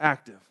work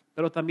active.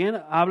 Pero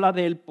también habla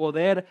del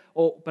poder,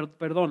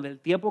 del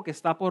tiempo que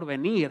está por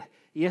venir.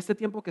 Y este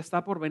tiempo que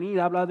está por venir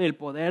habla del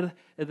poder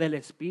del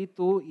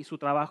Espíritu y su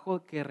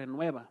trabajo que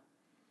renueva.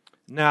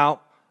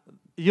 Now,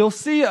 you'll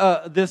see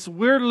this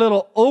weird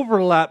little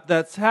overlap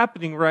that's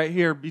happening right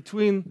here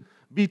between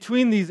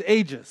these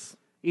ages.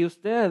 Y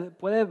usted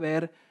puede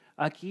ver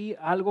aquí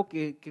algo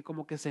que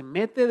como que se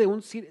mete de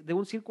un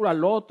círculo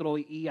al otro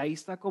y ahí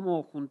está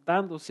como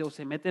juntándose o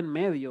se mete en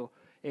medio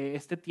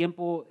este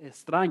tiempo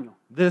extraño.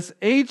 This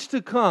age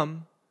to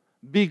come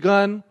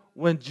begun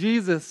when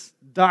Jesus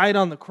died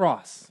on the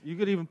cross. You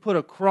could even put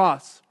a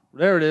cross.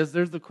 There it is.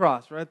 There's the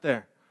cross right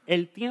there.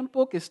 El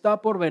tiempo que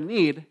está por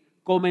venir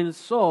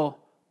comenzó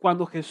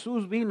cuando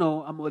Jesús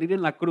vino a morir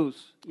en la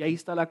cruz. Y ahí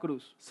está la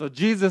cruz. So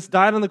Jesus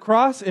died on the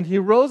cross and he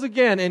rose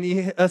again and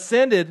he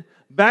ascended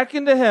back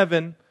into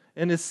heaven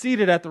and is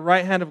seated at the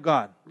right hand of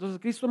God. Entonces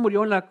Cristo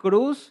murió en la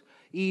cruz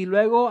y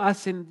luego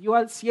ascendió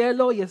al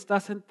cielo y está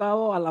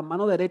sentado a la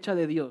mano derecha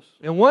de Dios.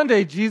 And one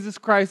day Jesus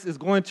Christ is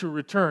going to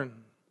return.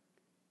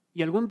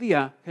 Y algún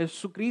día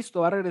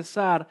Jesucristo va a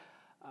regresar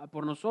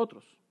por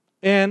nosotros.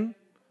 And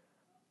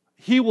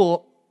he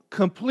will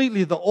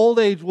completely, the old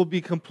age will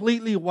be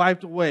completely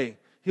wiped away.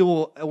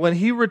 When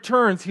he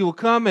returns, he will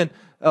come and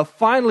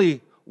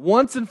finally,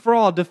 once and for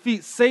all,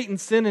 defeat Satan,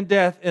 sin, and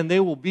death, and they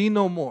will be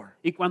no more.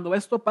 Y cuando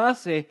esto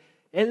pase,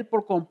 Él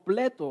por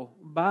completo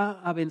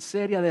va a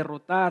vencer y a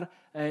derrotar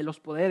los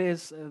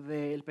poderes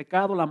del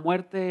pecado, la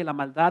muerte, la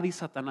maldad y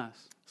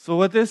Satanás. So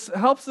what this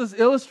helps us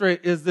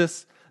illustrate is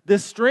this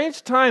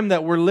strange time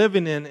that we're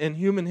living in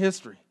human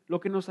history. Lo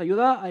que nos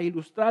ayuda a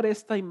ilustrar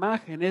esta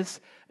imagen es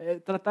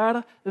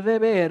tratar de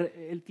ver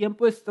el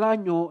tiempo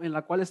extraño en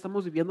la cual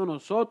estamos viviendo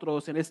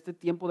nosotros en este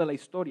tiempo de la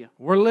historia.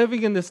 We're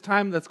living in this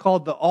time that's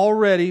called the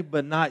already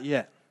but not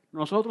yet.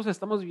 Nosotros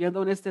estamos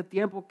viviendo en este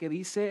tiempo que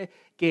dice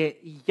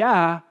que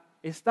ya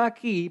está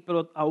aquí,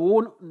 pero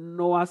aún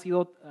no ha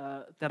sido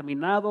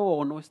terminado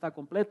o no está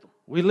completo.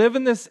 We live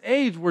in this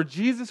age where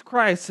Jesus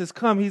Christ has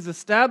come. He's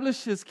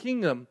established his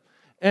kingdom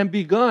and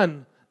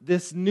begun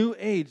this new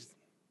age.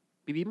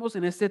 Vivimos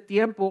en este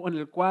tiempo en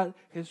el cual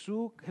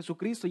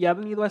Jesucristo ya ha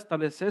venido a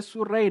establecer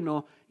su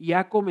reino y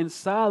ha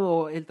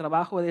comenzado el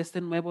trabajo de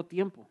este nuevo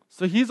tiempo.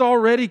 So he's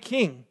already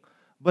king,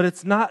 but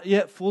it's not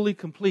yet fully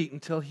complete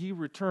until he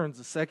returns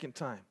the second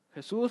time.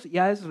 Jesús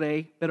ya es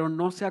rey, pero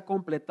no se ha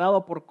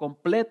completado por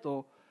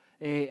completo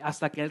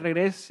hasta que Él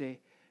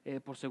regrese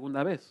por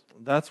segunda vez.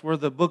 That's where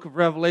the book of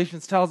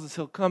Revelations tells us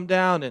he'll come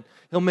down and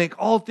he'll make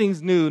all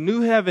things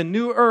new heaven,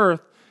 new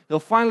earth. He'll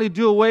finally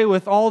do away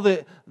with all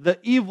the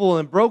evil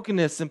and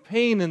brokenness and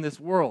pain in this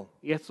world.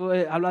 Y eso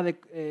habla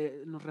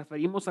nos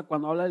referimos a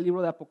cuando habla del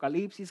libro de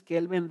Apocalipsis, que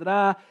Él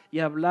vendrá y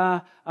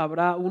habrá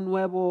un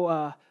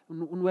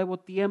nuevo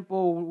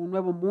tiempo, un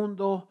nuevo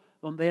mundo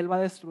donde Él va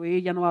a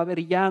destruir, ya no va a haber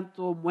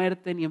llanto,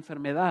 muerte ni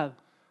enfermedad.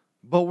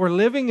 But we're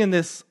living in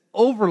this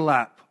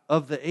overlap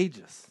of the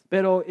ages.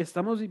 Pero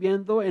estamos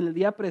viviendo en el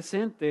día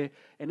presente,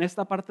 en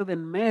esta parte del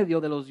medio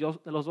de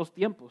los dos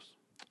tiempos.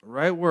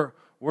 Right? We're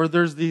where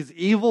there's these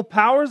evil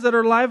powers that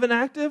are alive and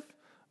active,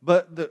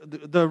 but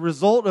the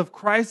result of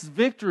Christ's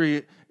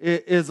victory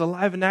is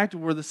alive and active,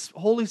 where the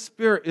Holy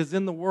Spirit is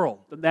in the world.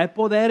 Donde hay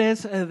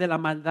poderes de la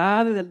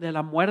maldad, de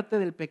la muerte,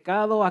 del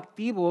pecado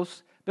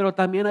activos, pero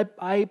también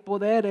hay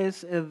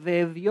poderes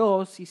de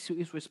Dios y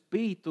su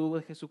Espíritu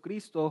de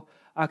Jesucristo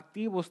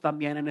activos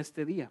también en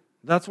este día.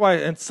 That's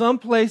why in some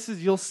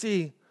places you'll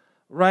see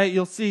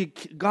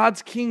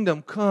God's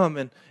kingdom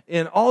come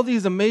and all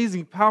these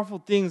amazing, powerful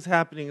things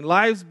happening,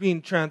 lives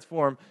being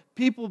transformed,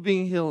 people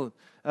being healed.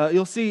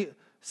 You'll see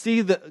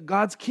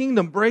God's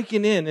kingdom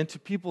breaking into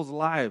people's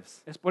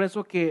lives. Es por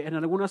eso que en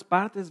algunas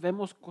partes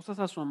vemos cosas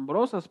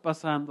asombrosas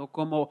pasando,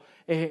 como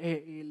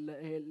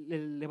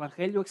el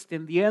Evangelio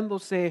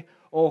extendiéndose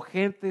o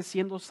gente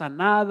siendo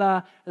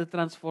sanada,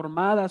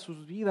 transformada,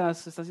 sus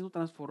vidas están siendo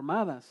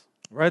transformadas.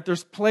 Right?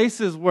 There's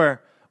places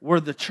where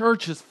the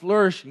church is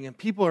flourishing and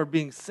people are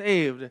being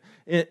saved.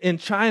 In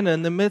China,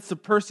 in the midst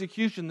of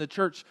persecution, the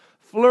church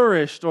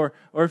flourished. Or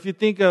if you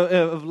think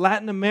of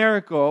Latin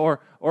America or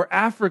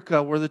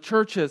Africa, where the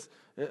church has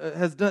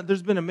done,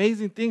 there's been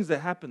amazing things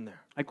that happen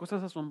there. Hay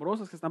cosas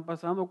asombrosas que están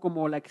pasando,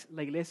 como la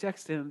iglesia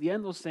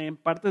extendiéndose en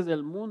partes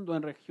del mundo,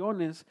 en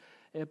regiones,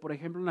 por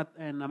ejemplo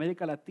en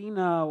América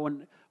Latina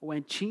o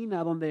en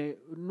China,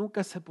 donde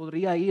nunca se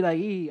podría ir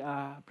ahí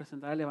a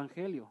presentar el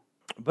Evangelio.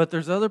 But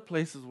there's other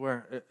places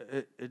where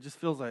it just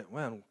feels like,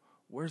 man,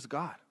 where's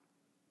God?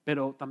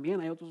 Pero también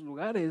hay otros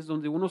lugares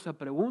donde uno se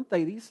pregunta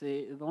y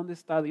dice, ¿dónde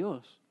está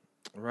Dios?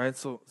 Right?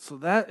 So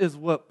that is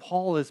what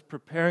Paul is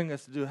preparing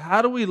us to do.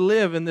 How do we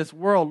live in this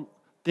world?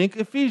 Think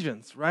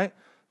Ephesians, right?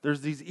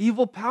 There's these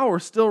evil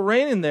powers still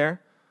reigning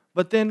there,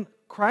 but then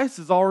Christ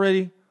is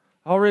already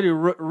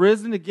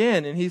risen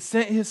again, and He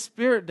sent His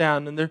Spirit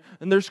down,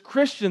 and there's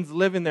Christians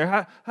living there.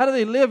 How do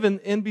they live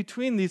in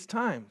between these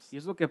times? Y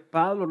es lo que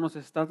Pablo nos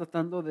está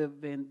tratando de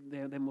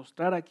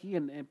demostrar aquí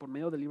por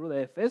medio del libro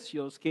de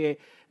Efesios, que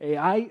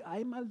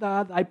hay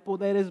maldad, hay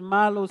poderes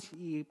malos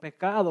y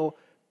pecado,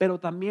 pero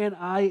también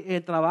hay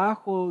el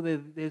trabajo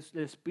del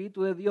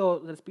Espíritu de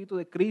Dios, del Espíritu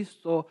de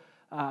Cristo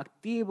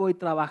activo y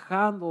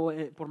trabajando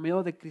por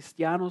medio de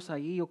cristianos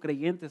ahí o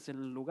creyentes en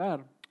el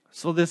lugar.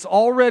 So this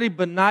already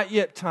but not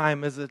yet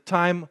time is a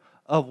time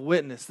of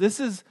witness. This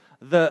is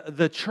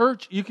the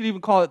church, you could even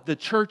call it the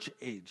church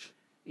age.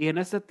 Y en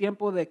este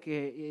tiempo de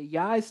que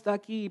ya está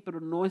aquí, pero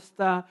no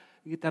está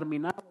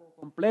terminado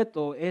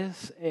completo,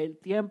 es el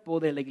tiempo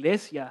de la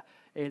iglesia,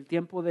 el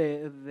tiempo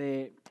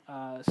de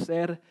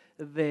ser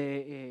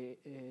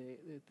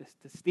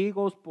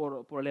testigos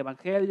por el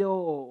Evangelio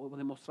o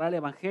demostrar el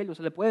Evangelio.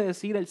 Se le puede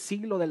decir el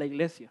siglo de la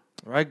iglesia.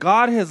 Right?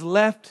 God has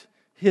left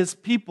His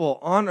people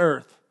on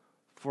earth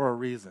for a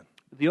reason.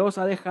 Dios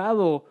ha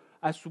dejado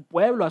a su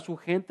pueblo, a su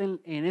gente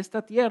en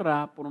esta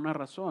tierra por una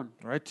razón.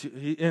 Right?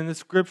 And the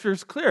scripture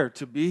is clear,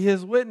 to be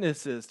His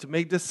witnesses, to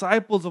make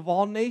disciples of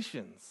all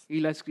nations. Y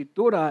la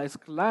escritura es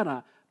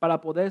clara para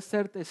poder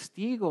ser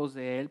testigos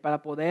de Él,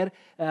 para poder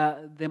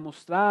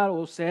demostrar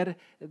o ser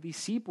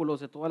discípulos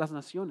de todas las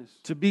naciones,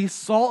 To be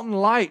salt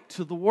and light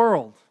to the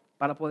world.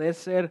 para poder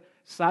ser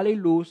sal y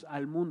luz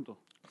al mundo,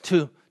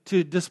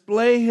 To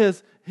display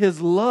His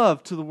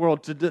love to the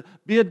world, to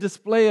be a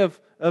display of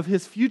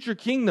His future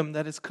kingdom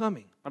that is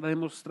coming. para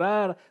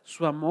demostrar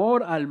su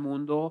amor al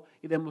mundo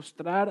y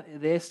demostrar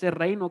de ese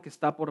reino que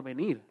está por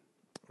venir.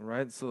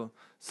 Right? So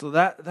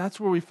that's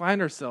where we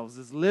find ourselves,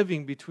 is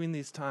living between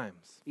these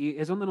times. Y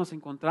es donde nos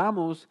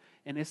encontramos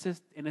en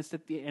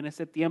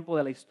este tiempo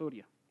de la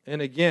historia.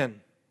 And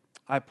again,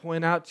 I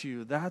point out to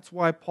you, that's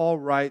why Paul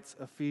writes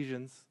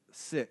Ephesians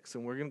 6.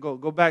 And we're going to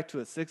go back to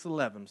it,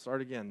 6:11.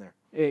 Start again there.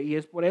 Y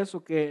es por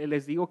eso que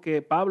les digo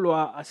que Pablo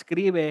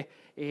escribe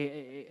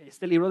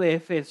este libro de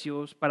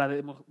Efesios para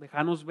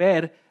dejarnos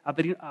ver,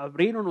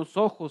 abrirnos los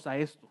ojos a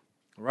esto.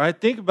 Right?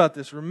 Think about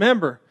this.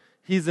 Remember,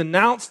 he's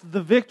announced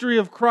the victory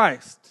of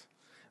Christ.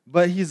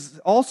 But he's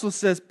also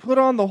says, put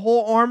on the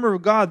whole armor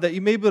of God that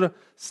you may be able to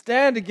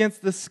stand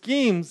against the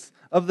schemes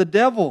of the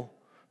devil.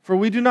 For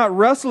we do not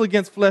wrestle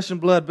against flesh and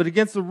blood, but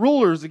against the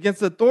rulers, against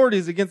the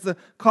authorities, against the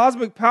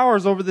cosmic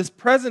powers over this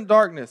present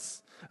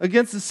darkness,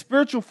 against the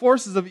spiritual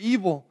forces of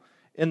evil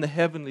in the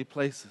heavenly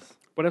places.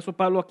 Por eso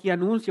Pablo aquí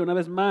anuncia una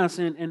vez más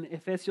en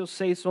Efesios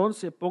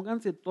 6:11,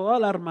 pónganse toda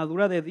la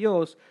armadura de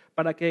Dios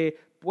para que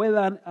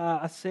puedan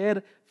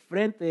hacer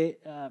frente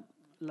a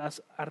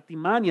las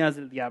artimañas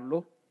del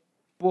diablo,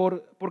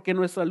 porque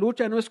nuestra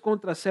lucha no es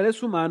contra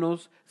seres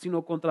humanos,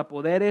 sino contra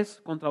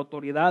poderes, contra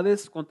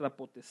autoridades, contra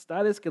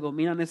potestades que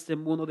dominan este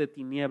mundo de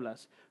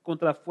tinieblas,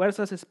 contra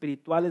fuerzas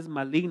espirituales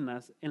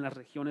malignas en las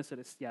regiones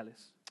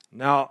celestiales.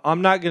 Now,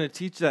 I'm not going to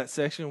teach that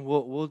section.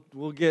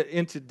 We'll get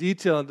into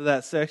detail into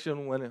that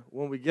section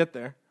when we get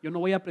there. Yo no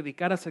voy a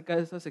predicar acerca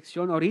de esta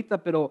sección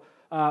ahorita, pero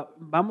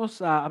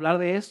vamos a hablar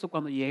de esto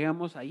cuando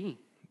lleguemos ahí.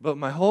 But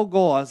my whole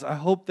goal is I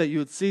hope that you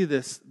would see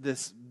this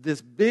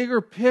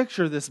bigger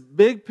picture, this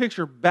big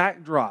picture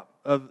backdrop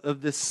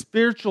of this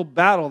spiritual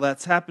battle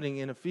that's happening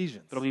in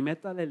Ephesians. Pero mi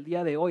meta del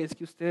día de hoy es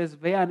que ustedes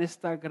vean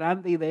esta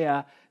grande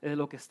idea de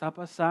lo que está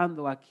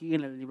pasando aquí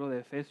en el libro de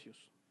Efesios.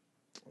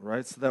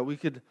 Right? So that we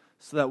could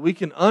so that we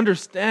can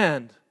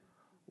understand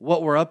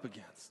what we're up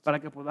against. para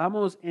que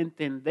podamos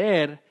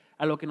entender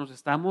a lo que nos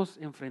estamos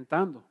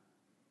enfrentando.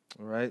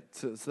 All right?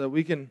 So that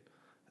we can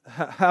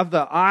have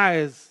the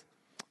eyes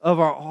of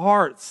our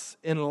hearts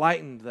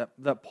enlightened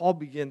that Paul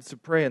begins to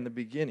pray in the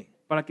beginning.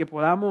 Para que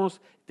podamos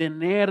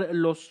tener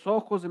los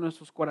ojos de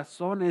nuestros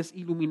corazones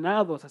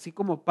iluminados, así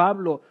como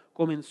Pablo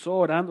comenzó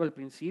orando al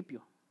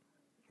principio.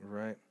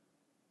 Right.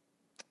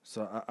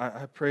 So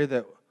I pray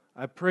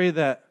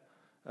that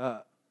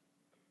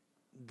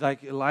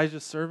like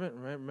Elijah's servant,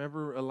 right?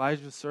 Remember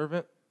Elijah's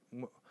servant?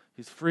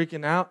 He's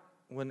freaking out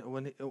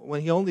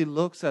when he only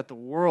looks at the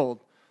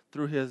world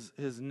through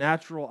his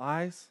natural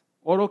eyes.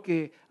 Oro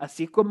que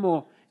así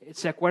como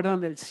se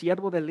acuerdan del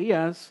siervo de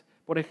Elías,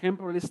 por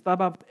ejemplo, él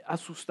estaba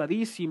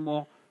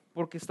asustadísimo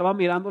porque estaba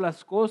mirando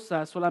las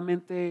cosas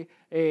solamente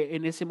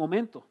en ese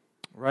momento.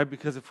 Right?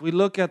 Because if we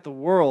look at the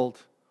world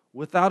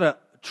without a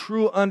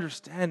true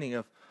understanding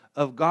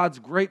of God's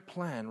great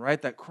plan,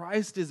 right? That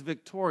Christ is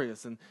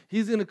victorious and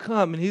He's going to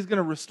come and He's going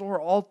to restore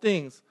all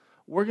things,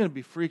 we're going to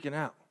be freaking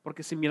out.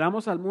 Porque si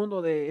miramos al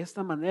mundo de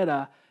esta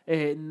manera,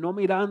 no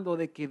mirando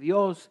de que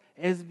Dios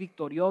es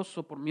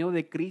victorioso por medio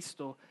de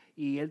Cristo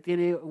y Él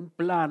tiene un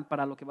plan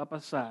para lo que va a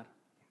pasar.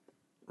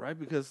 Right?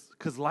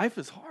 Because life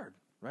is hard,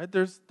 right?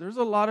 There's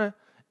a lot of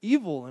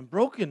evil and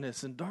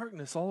brokenness and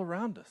darkness all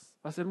around us.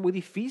 Va a ser muy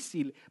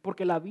difícil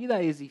porque la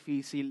vida es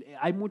difícil.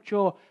 Hay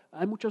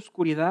mucha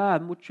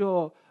oscuridad,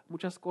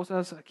 muchas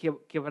cosas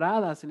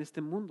quebradas en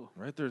este mundo.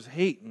 Right? There's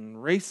hate and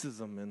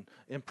racism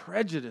and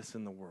prejudice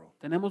in the world.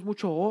 Tenemos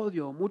mucho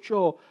odio,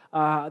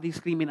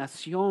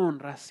 discriminación,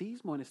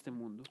 racismo en este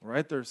mundo.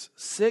 Right? There's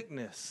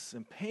sickness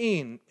and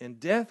pain and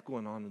death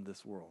going on in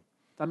this world.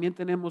 También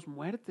tenemos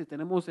muerte,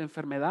 tenemos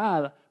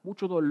enfermedad,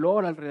 mucho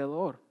dolor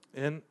alrededor.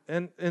 And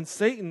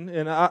Satan,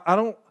 and I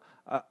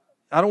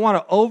don't want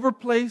to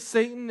overplay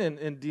Satan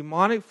and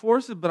demonic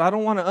forces, but I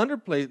don't want to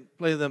underplay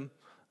them.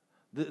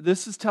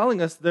 This is telling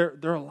us they're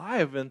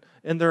alive and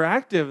they're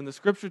active, and the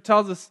Scripture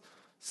tells us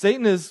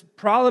Satan is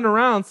prowling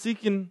around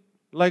seeking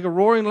like a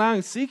roaring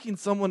lion, seeking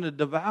someone to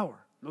devour.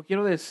 No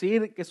quiero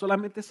decir que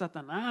solamente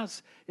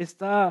Satanás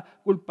está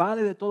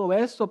culpable de todo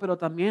esto, pero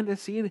también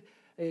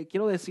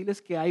quiero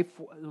decirles que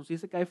nos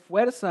dice que hay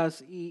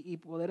fuerzas y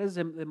poderes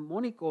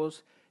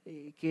demónicos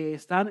que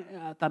están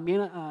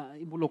también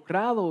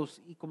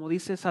involucrados, y como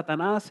dice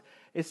Satanás,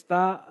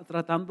 está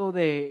tratando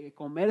de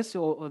comerse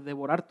o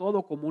devorar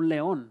todo como un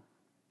león.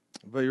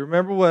 But you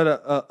remember what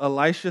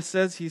Elisha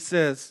says? He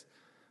says,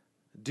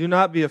 "Do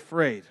not be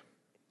afraid.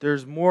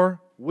 There's more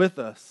with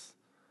us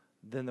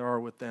than there are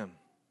with them."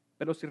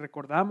 Pero si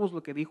recordamos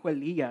lo que dijo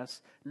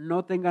Elías,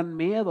 no tengan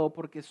miedo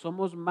porque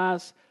somos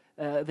más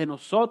de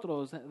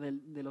nosotros,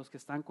 de los que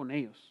están con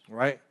ellos.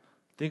 Right?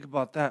 Think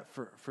about that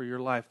for your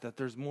life, that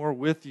there's more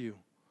with you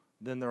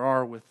than there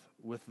are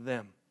with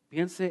them.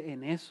 Piense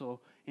en eso,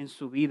 en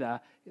su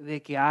vida,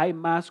 de que hay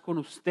más con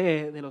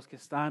usted de los que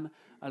están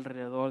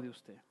alrededor de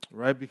usted.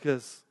 Right?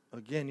 Because,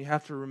 again, you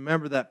have to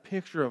remember that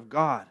picture of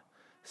God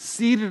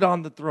seated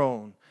on the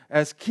throne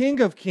as King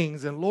of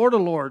Kings and Lord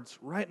of Lords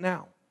right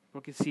now.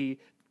 Porque si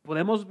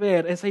podemos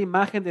ver esa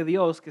imagen de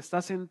Dios que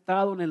está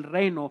sentado en el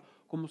reino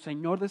como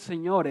Señor de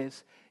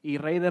señores y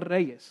Rey de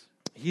reyes,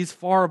 He's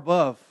far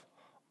above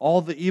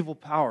all the evil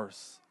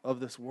powers of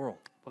this world.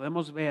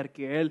 podemos ver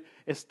que Él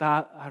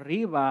está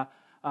arriba,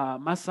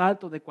 más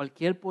alto de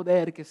cualquier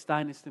poder que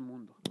está en este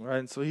mundo. Right?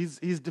 And so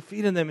he's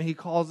defeating them, and He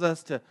calls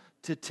us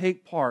to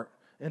take part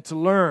and to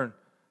learn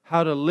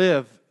how to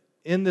live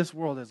in this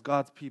world as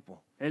God's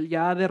people. Él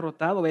ya ha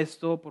derrotado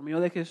esto por medio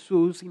de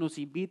Jesús y nos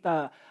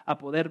invita a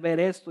poder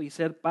ver esto y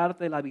ser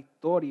parte de la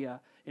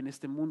victoria en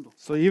este mundo.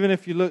 So even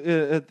if you look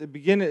at the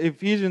beginning,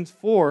 Ephesians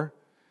 4,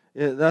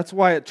 that's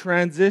why it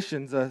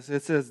transitions us.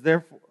 It says,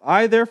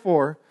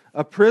 therefore,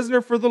 a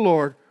prisoner for the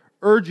Lord,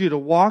 urge you to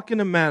walk in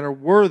a manner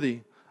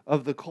worthy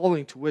of the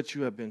calling to which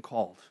you have been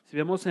called. Si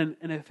vemos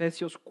en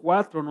Efesios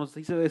 4, nos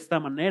dice de esta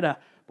manera: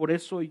 por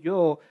eso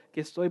yo,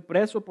 que estoy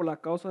preso por la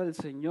causa del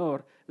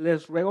Señor,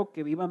 les ruego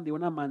que vivan de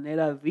una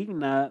manera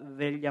digna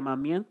del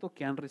llamamiento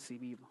que han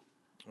recibido.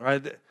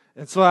 Right?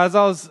 And so as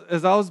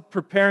I was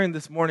preparing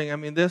this morning, I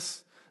mean,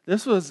 this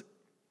was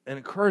an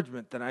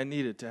encouragement that I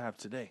needed to have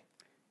today.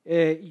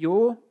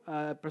 Yo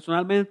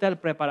personalmente, al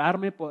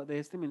prepararme de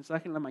este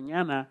mensaje en la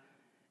mañana,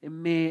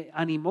 me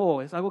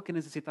animó. Es algo que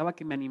necesitaba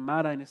que me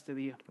animara en este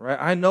día. Right?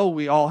 I know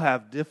we all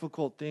have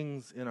difficult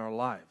things in our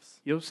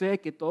lives. Yo sé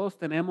que todos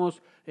tenemos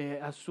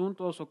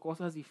asuntos o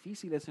cosas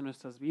difíciles en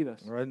nuestras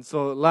vidas. Right? And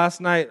so last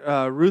night,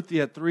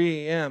 Ruthie at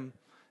 3 a.m.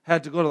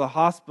 had to go to the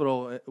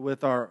hospital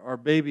with our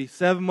baby,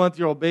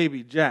 7-month-old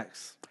baby,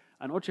 Jax.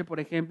 Anoche, por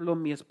ejemplo,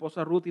 mi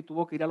esposa Ruthie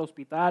tuvo que ir al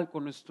hospital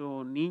con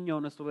nuestro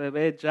niño, nuestro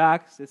bebé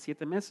Jax de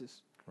 7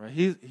 meses. Right?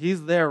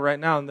 He's there right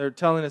now, and they're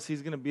telling us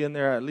he's going to be in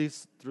there at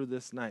least through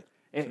this night.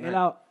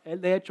 Él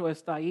de hecho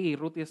está ahí,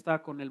 Ruthie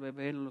está con el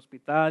bebé en el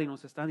hospital y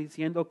nos están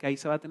diciendo que ahí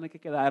se va a tener que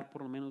quedar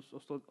por lo menos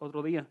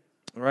otro día.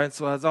 Right?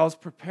 So as I was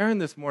preparing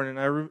this morning,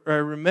 I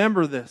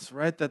remember this,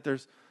 right? That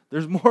there's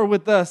more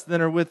with us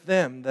than are with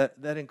them.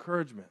 That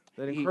encouragement,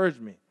 that encouraged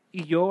me.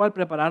 Y yo al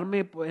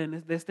prepararme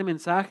pues, de este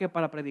mensaje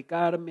para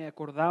predicar, me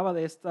acordaba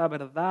de esta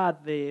verdad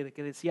de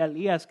que decía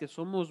Elías, que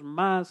somos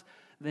más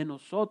de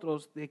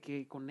nosotros de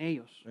que con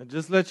ellos. And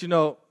just let you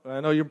know,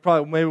 I know you're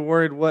probably maybe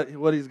worried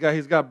what he's got.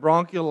 He's got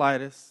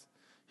bronchiolitis.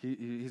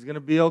 He's going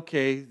to be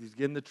okay. He's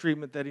getting the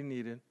treatment that he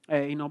needed.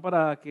 Y no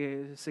para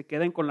que se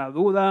queden con la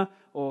duda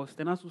o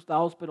estén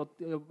asustados, pero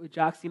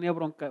Jax tiene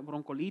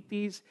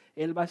broncolitis,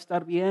 él va a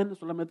estar bien,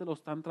 solamente lo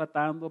están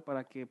tratando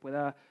para que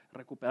pueda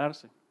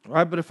recuperarse. All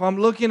right, but if I'm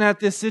looking at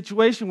this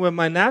situation with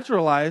my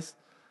natural eyes,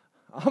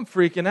 I'm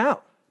freaking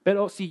out.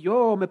 Pero si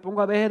yo me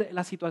pongo a ver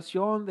la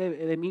situación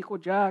de mi hijo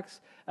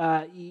Jax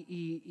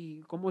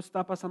y cómo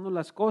está pasando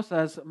las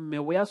cosas, me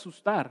voy a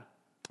asustar.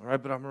 All right,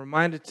 but I'm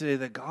reminded today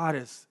that God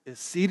is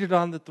seated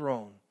on the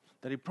throne,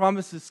 that he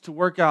promises to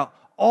work out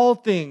all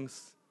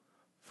things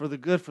for the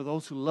good for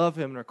those who love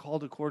him and are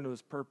called according to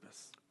his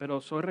purpose. Pero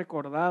soy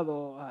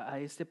recordado a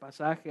este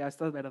pasaje, a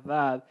esta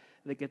verdad,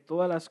 de que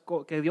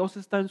que Dios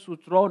está en su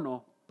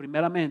trono,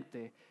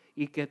 primeramente,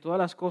 y que todas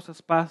las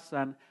cosas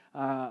pasan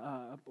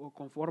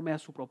conforme a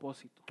su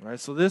propósito. All right,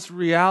 so this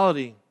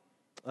reality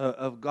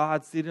of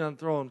God seated on the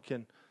throne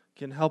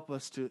can help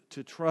us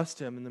to trust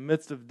him in the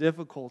midst of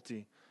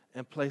difficulty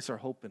and place our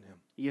hope in him.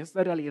 Y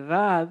esta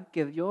realidad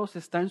que Dios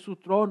está en su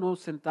trono,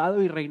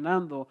 sentado y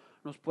reinando,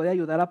 nos puede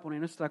ayudar a poner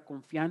nuestra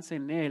confianza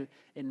en Él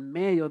en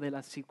medio de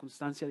la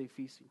circunstancia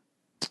difícil.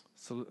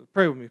 So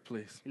pray with me,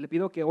 please. Y le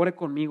pido que ore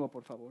conmigo,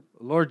 por favor.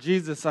 Lord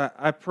Jesus,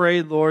 I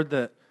pray, Lord,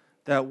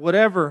 that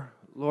whatever,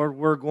 Lord,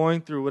 we're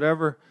going through,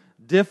 whatever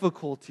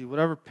difficulty,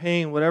 whatever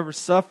pain, whatever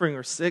suffering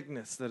or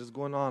sickness that is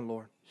going on,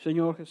 Lord,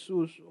 Señor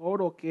Jesús,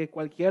 oro que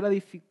cualquier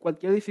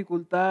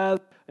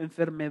dificultad,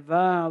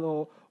 enfermedad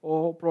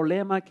o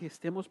problema que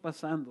estemos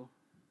pasando,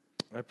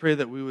 I pray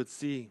that we would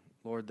see,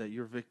 Lord, that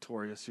you're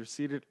victorious. You're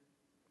seated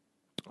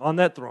on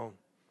that throne.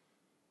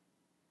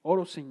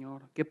 oro,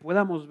 Señor, que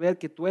podamos ver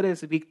que tú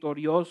eres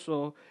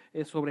victorioso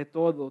sobre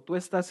todo. Tú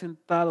estás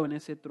sentado en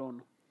ese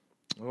trono.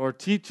 Lord,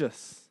 teach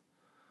us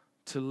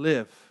to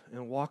live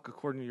and walk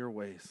according to your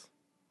ways.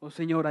 Oh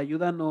Señor,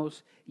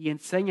 ayúdanos y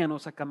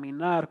enséñanos a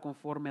caminar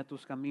conforme a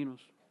tus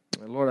caminos.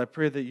 And Lord, I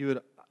pray that you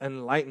would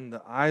enlighten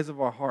the eyes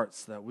of our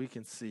hearts so that we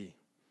can see.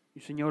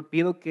 Y Señor,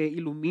 pido que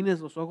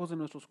ilumines los ojos de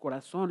nuestros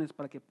corazones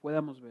para que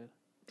podamos ver.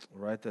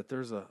 Right, that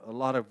there's a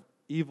lot of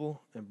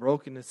evil and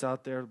brokenness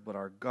out there, but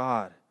our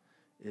God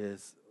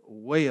is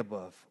way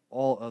above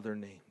all other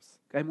names.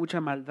 Que hay mucha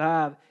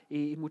maldad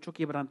y mucho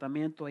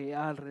quebrantamiento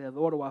allá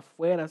alrededor o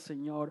afuera,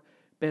 Señor,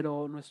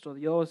 pero nuestro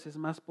Dios es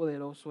más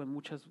poderoso en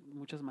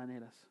muchas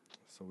maneras.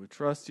 So we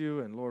trust you,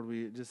 and Lord,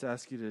 we just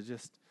ask you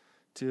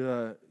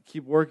to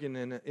keep working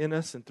in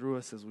us and through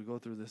us as we go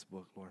through this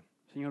book, Lord.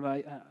 Señor,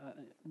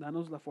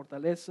 danos la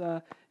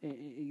fortaleza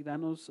y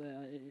danos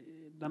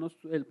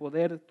el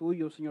poder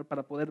tuyo, Señor,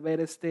 para poder ver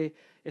este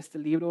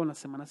libro en las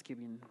semanas que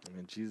vienen. And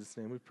in Jesus'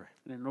 name we pray.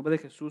 En el nombre de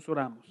Jesús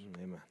oramos.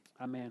 Amen.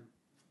 Amén.